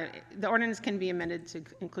ordinance can be amended to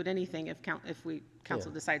include anything if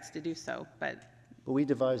council decides to do so, but we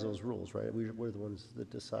devise those rules, right? We're the ones that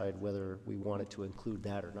decide whether we want it to include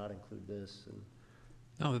that or not include this.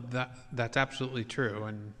 No, that's absolutely true,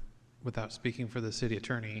 and without speaking for the city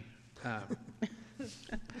attorney,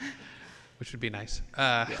 which would be nice.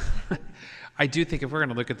 I do think if we're going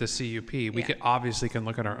to look at the CUP, we can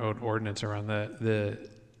look at our own ordinance around the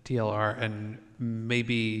TLR and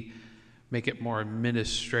maybe make it more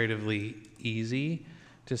administratively easy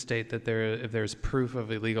to state that if there's proof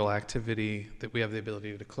of illegal activity, that we have the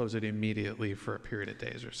ability to close it immediately for a period of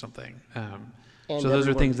days or something. So those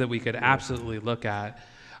are things that we could absolutely look at.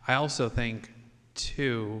 I also think,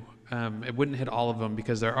 too, it wouldn't hit all of them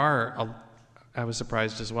because there are, I was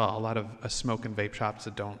surprised as well, a lot of smoke and vape shops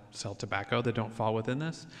that don't sell tobacco that don't fall within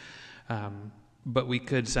this. But we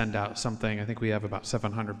could send out something. I think we have about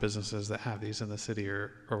 700 businesses that have these in the city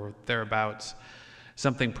or thereabouts.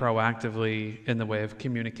 Something proactively in the way of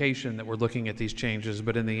communication that we're looking at these changes,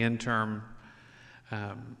 but in the interim,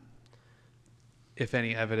 if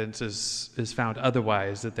any evidence is found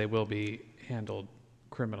otherwise, that they will be handled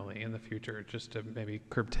criminally in the future, just to maybe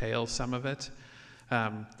curtail some of it.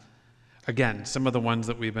 Again, some of the ones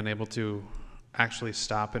that we've been able to actually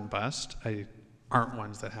stop and bust aren't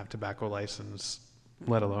ones that have tobacco license,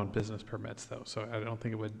 let alone business permits, though. So I don't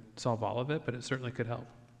think it would solve all of it, but it certainly could help.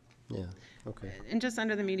 Yeah, okay. And just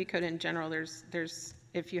under the Muni Code in general, there's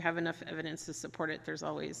if you have enough evidence to support it, there's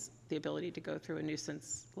always the ability to go through a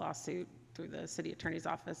nuisance lawsuit through the city attorney's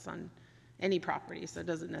office on any property. So it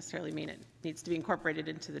doesn't necessarily mean it needs to be incorporated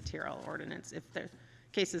into the TRL ordinance if the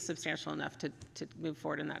case is substantial enough to move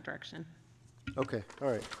forward in that direction. Okay, all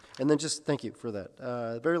right. And then just thank you for that.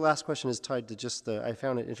 The very last question is tied to just I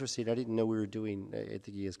found it interesting. I didn't know we were doing, I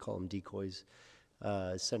think you guys call them decoys,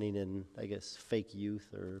 sending in, I guess, fake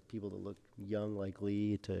youth or people that look young like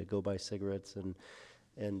Lee to go buy cigarettes and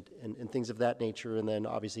things of that nature, and then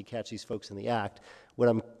obviously catch these folks in the act. What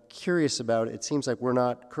I'm curious about, it seems like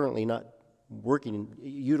we're currently not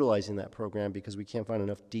utilizing that program because we can't find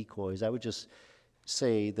enough decoys. I would just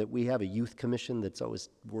say that we have a youth commission that's always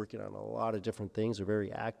working on a lot of different things. They're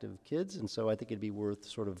very active kids, and so I think it'd be worth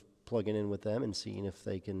sort of plugging in with them and seeing if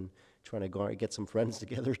they can try to get some friends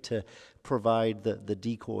together to provide the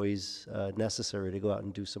decoys necessary to go out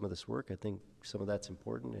and do some of this work. I think some of that's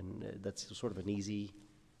important, and that's sort of an easy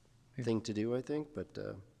thing to do, I think, but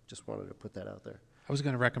just wanted to put that out there. I was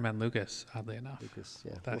going to recommend Lucas, oddly enough. Lucas,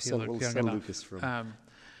 yeah. That We'll send Lucas from.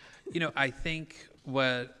 I think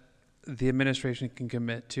what the administration can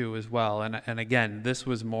commit to as well, and again, this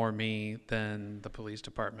was more me than the police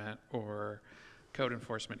department or code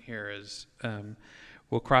enforcement here, is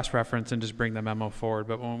we'll cross-reference and just bring the memo forward.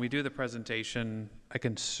 But when we do the presentation, I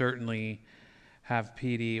can certainly have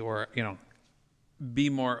PD or, be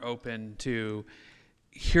more open to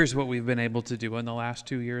here's what we've been able to do in the last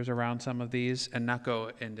 2 years around some of these, and not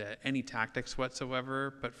go into any tactics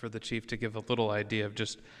whatsoever, but for the chief to give a little idea of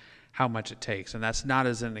just how much it takes. And that's not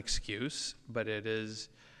as an excuse, but it is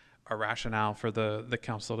a rationale for the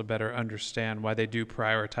council to better understand why they do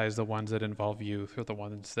prioritize the ones that involve youth, or the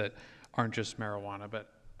ones that aren't just marijuana,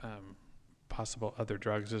 but possible other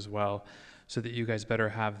drugs as well, so that you guys better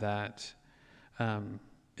have that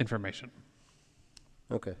information.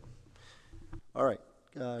 Okay. All right.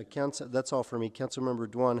 Council, that's all for me. Councilmember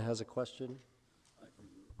Dwan has a question.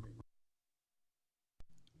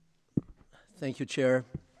 Thank you, Chair.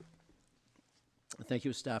 Thank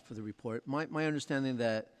you, staff, for the report. My understanding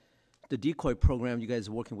that the decoy program, you guys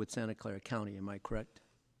are working with Santa Clara County, am I correct?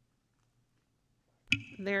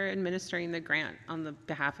 They're administering the grant on the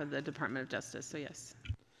behalf of the Department of Justice, so yes.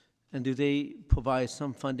 And do they provide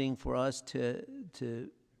some funding for us to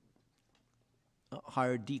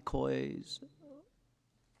hire decoys?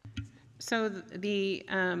 So the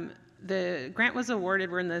grant was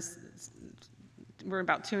awarded. We're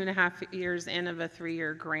about 2.5 years in of a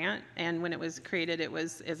 3-year grant, and when it was created,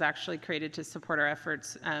 is actually created to support our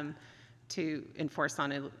efforts to enforce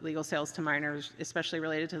on illegal sales to minors, especially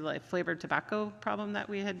related to the flavored tobacco problem that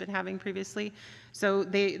we had been having previously. So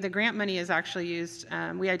the grant money is actually used,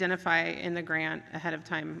 we identify in the grant ahead of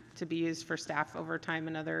time to be used for staff overtime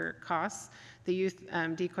and other costs. The youth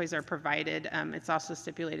decoys are provided. It's also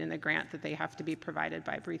stipulated in the grant that they have to be provided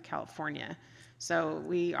by Breathe California. So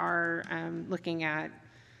we are looking at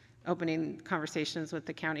opening conversations with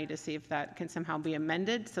the county to see if that can somehow be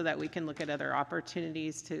amended so that we can look at other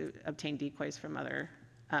opportunities to obtain decoys from other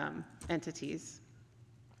entities.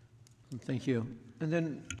 Thank you. And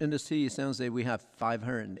then in the city of San Jose, we have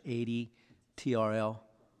 580 TRL.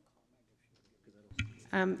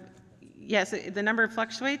 Yes, the number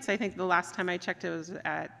fluctuates. I think the last time I checked, it was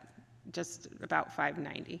at just about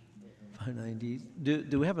 590. 590.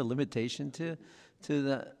 Do we have a limitation to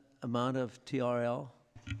the amount of TRL?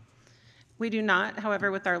 We do not. However,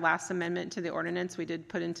 with our last amendment to the ordinance, we did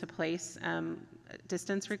put into place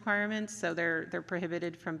distance requirements. So they're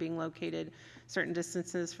prohibited from being located certain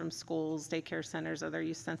distances from schools, daycare centers, other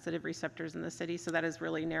use-sensitive receptors in the city. So that is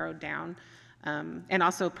really narrowed down. And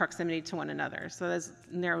also proximity to one another. So that's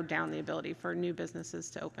narrowed down the ability for new businesses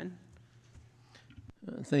to open.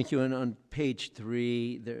 Thank you. And on page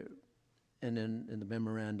 3, there, and then in the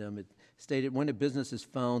memorandum, it stated, when a business is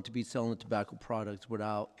found to be selling tobacco products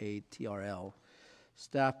without a TRL,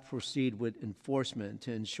 staff proceed with enforcement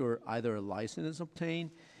to ensure either a license is obtained,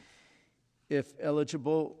 if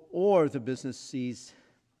eligible, or the business sees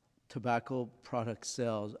tobacco product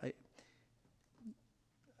sales.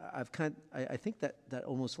 I think that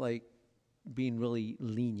almost like being really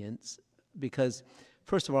lenient, because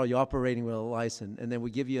first of all, you're operating with a license, and then we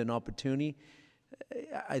give you an opportunity.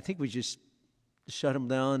 I think we just shut them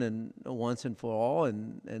down and once and for all,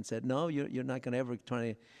 and said, no, you're not going to ever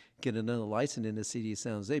try to get another license in the city of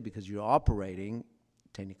San Jose because you're operating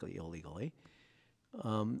technically illegally.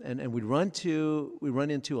 And we run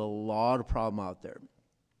into a lot of problem out there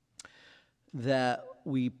that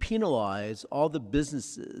we penalize all the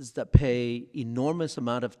businesses that pay enormous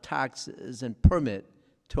amount of taxes and permit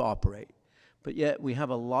to operate. But yet we have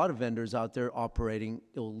a lot of vendors out there operating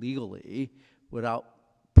illegally without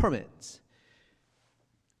permits.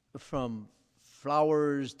 From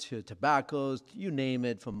flowers to tobaccos, you name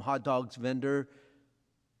it, from hot dogs vendor.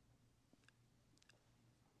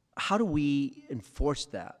 How do we enforce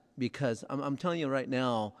that? Because I'm telling you right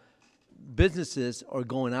now, businesses are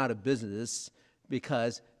going out of business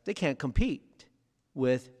because they can't compete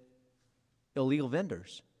with illegal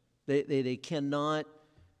vendors. They cannot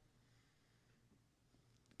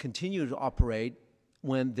continue to operate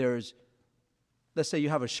when there's, let's say you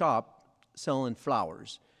have a shop selling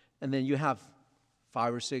flowers, and then you have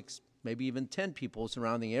 5 or 6, maybe even 10 people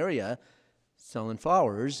surrounding the area selling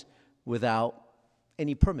flowers without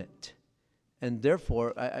any permit. And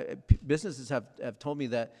therefore, businesses have told me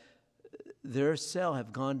that their sales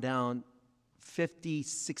have gone down 50,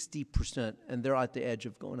 60%, and they're at the edge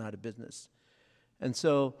of going out of business. And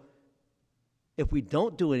so if we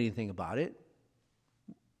don't do anything about it,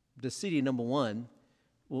 the city, number one,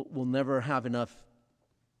 will never have enough,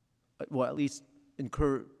 well, at least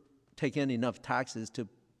incur take in enough taxes to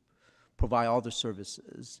provide all the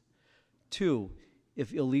services. Two,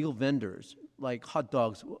 if illegal vendors, like hot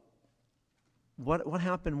dogs, what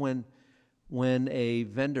happened when a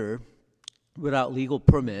vendor without legal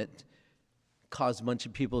permit caused a bunch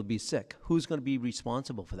of people to be sick? Who's going to be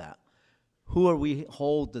responsible for that? Who are we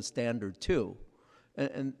hold the standard to?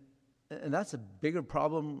 And that's a bigger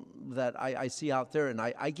problem that I see out there, and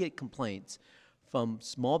I get complaints from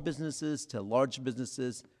small businesses to large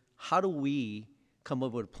businesses. How do we come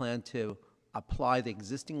up with a plan to apply the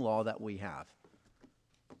existing law that we have?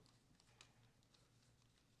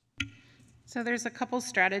 So there's a couple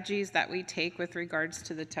strategies that we take with regards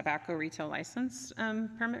to the tobacco retail license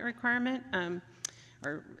permit requirement,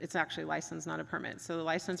 or it's actually license, not a permit. So the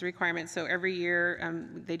license requirement, so every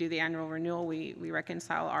year they do the annual renewal. We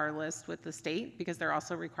reconcile our list with the state because they're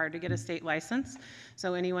also required to get a state license.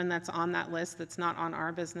 So anyone that's on that list that's not on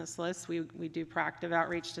our business list, we do proactive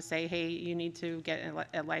outreach to say, hey, you need to get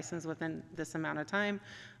a license within this amount of time.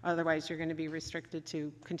 Otherwise, you're going to be restricted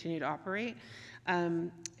to continue to operate.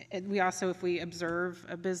 We also, if we observe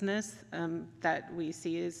a business that we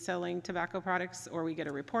see is selling tobacco products, or we get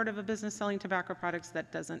a report of a business selling tobacco products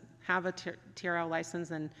that doesn't have a TRL license,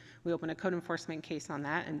 then we open a code enforcement case on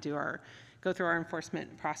that and go through our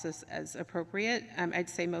enforcement process as appropriate. I'd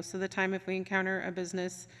say most of the time if we encounter a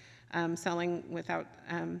business selling without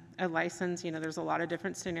a license, there's a lot of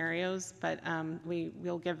different scenarios, but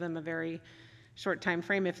we'll give them a very short time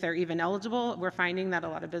frame if they're even eligible. We're finding that a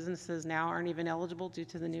lot of businesses now aren't even eligible due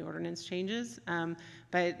to the new ordinance changes.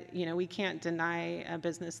 But we can't deny a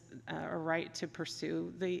business a right to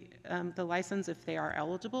pursue the license if they are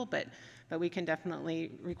eligible. But we can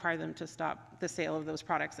definitely require them to stop the sale of those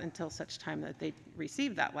products until such time that they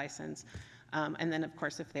receive that license. And then, of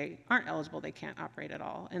course, if they aren't eligible, they can't operate at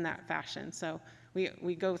all in that fashion. So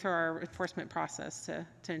we go through our enforcement process to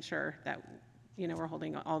ensure that we're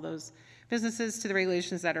holding all those businesses to the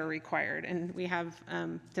regulations that are required. And we have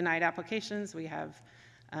denied applications. We have,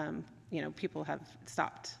 people have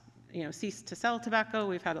stopped, ceased to sell tobacco.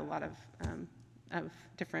 We've had a lot of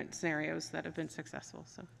different scenarios that have been successful.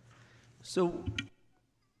 So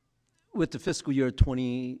with the fiscal year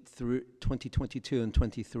 2022 and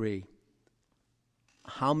 23,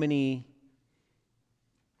 how many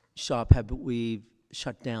shops have we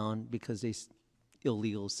shut down because they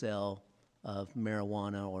illegal sell of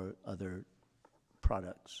marijuana or other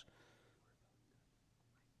products?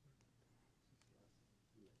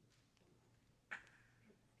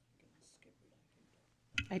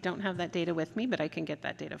 I don't have that data with me, but I can get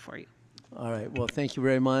that data for you. All right. Well, thank you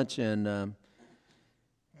very much, and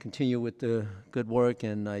continue with the good work,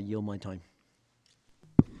 and I yield my time.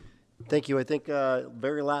 Thank you. I think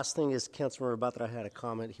very last thing is Councilmember Batra had a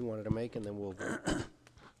comment he wanted to make, and then we'll vote.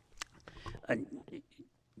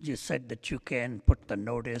 You said that you can put the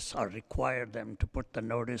notice or require them to put the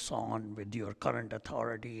notice on with your current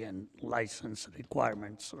authority and license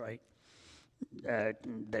requirements, right?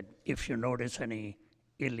 That if you notice any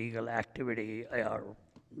illegal activity,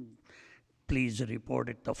 please report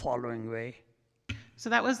it the following way. So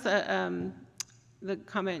that was the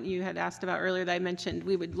comment you had asked about earlier that I mentioned.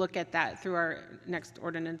 We would look at that through our next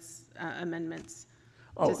ordinance amendments.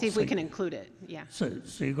 To see if we can include it, yeah. So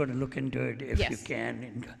you're going to look into it if Yes. you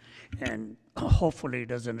can, and hopefully it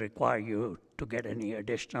doesn't require you to get any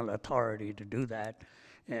additional authority to do that,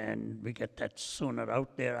 and we get that sooner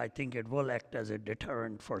out there. I think it will act as a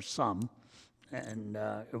deterrent for some, and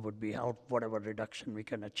it would be help whatever reduction we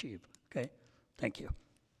can achieve, okay? Thank you.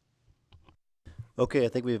 Okay, I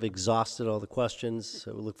think we've exhausted all the questions,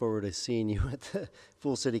 so we look forward to seeing you at the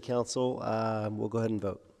full city council. We'll go ahead and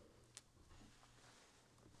vote.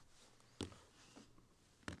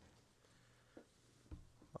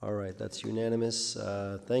 All right, that's unanimous.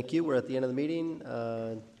 Thank you. We're at the end of the meeting.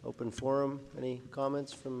 Open forum. Any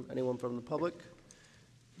comments from anyone from the public?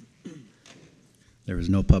 There is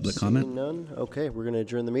no public comment. Seeing none. Okay, we're going to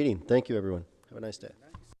adjourn the meeting. Thank you, everyone. Have a nice day.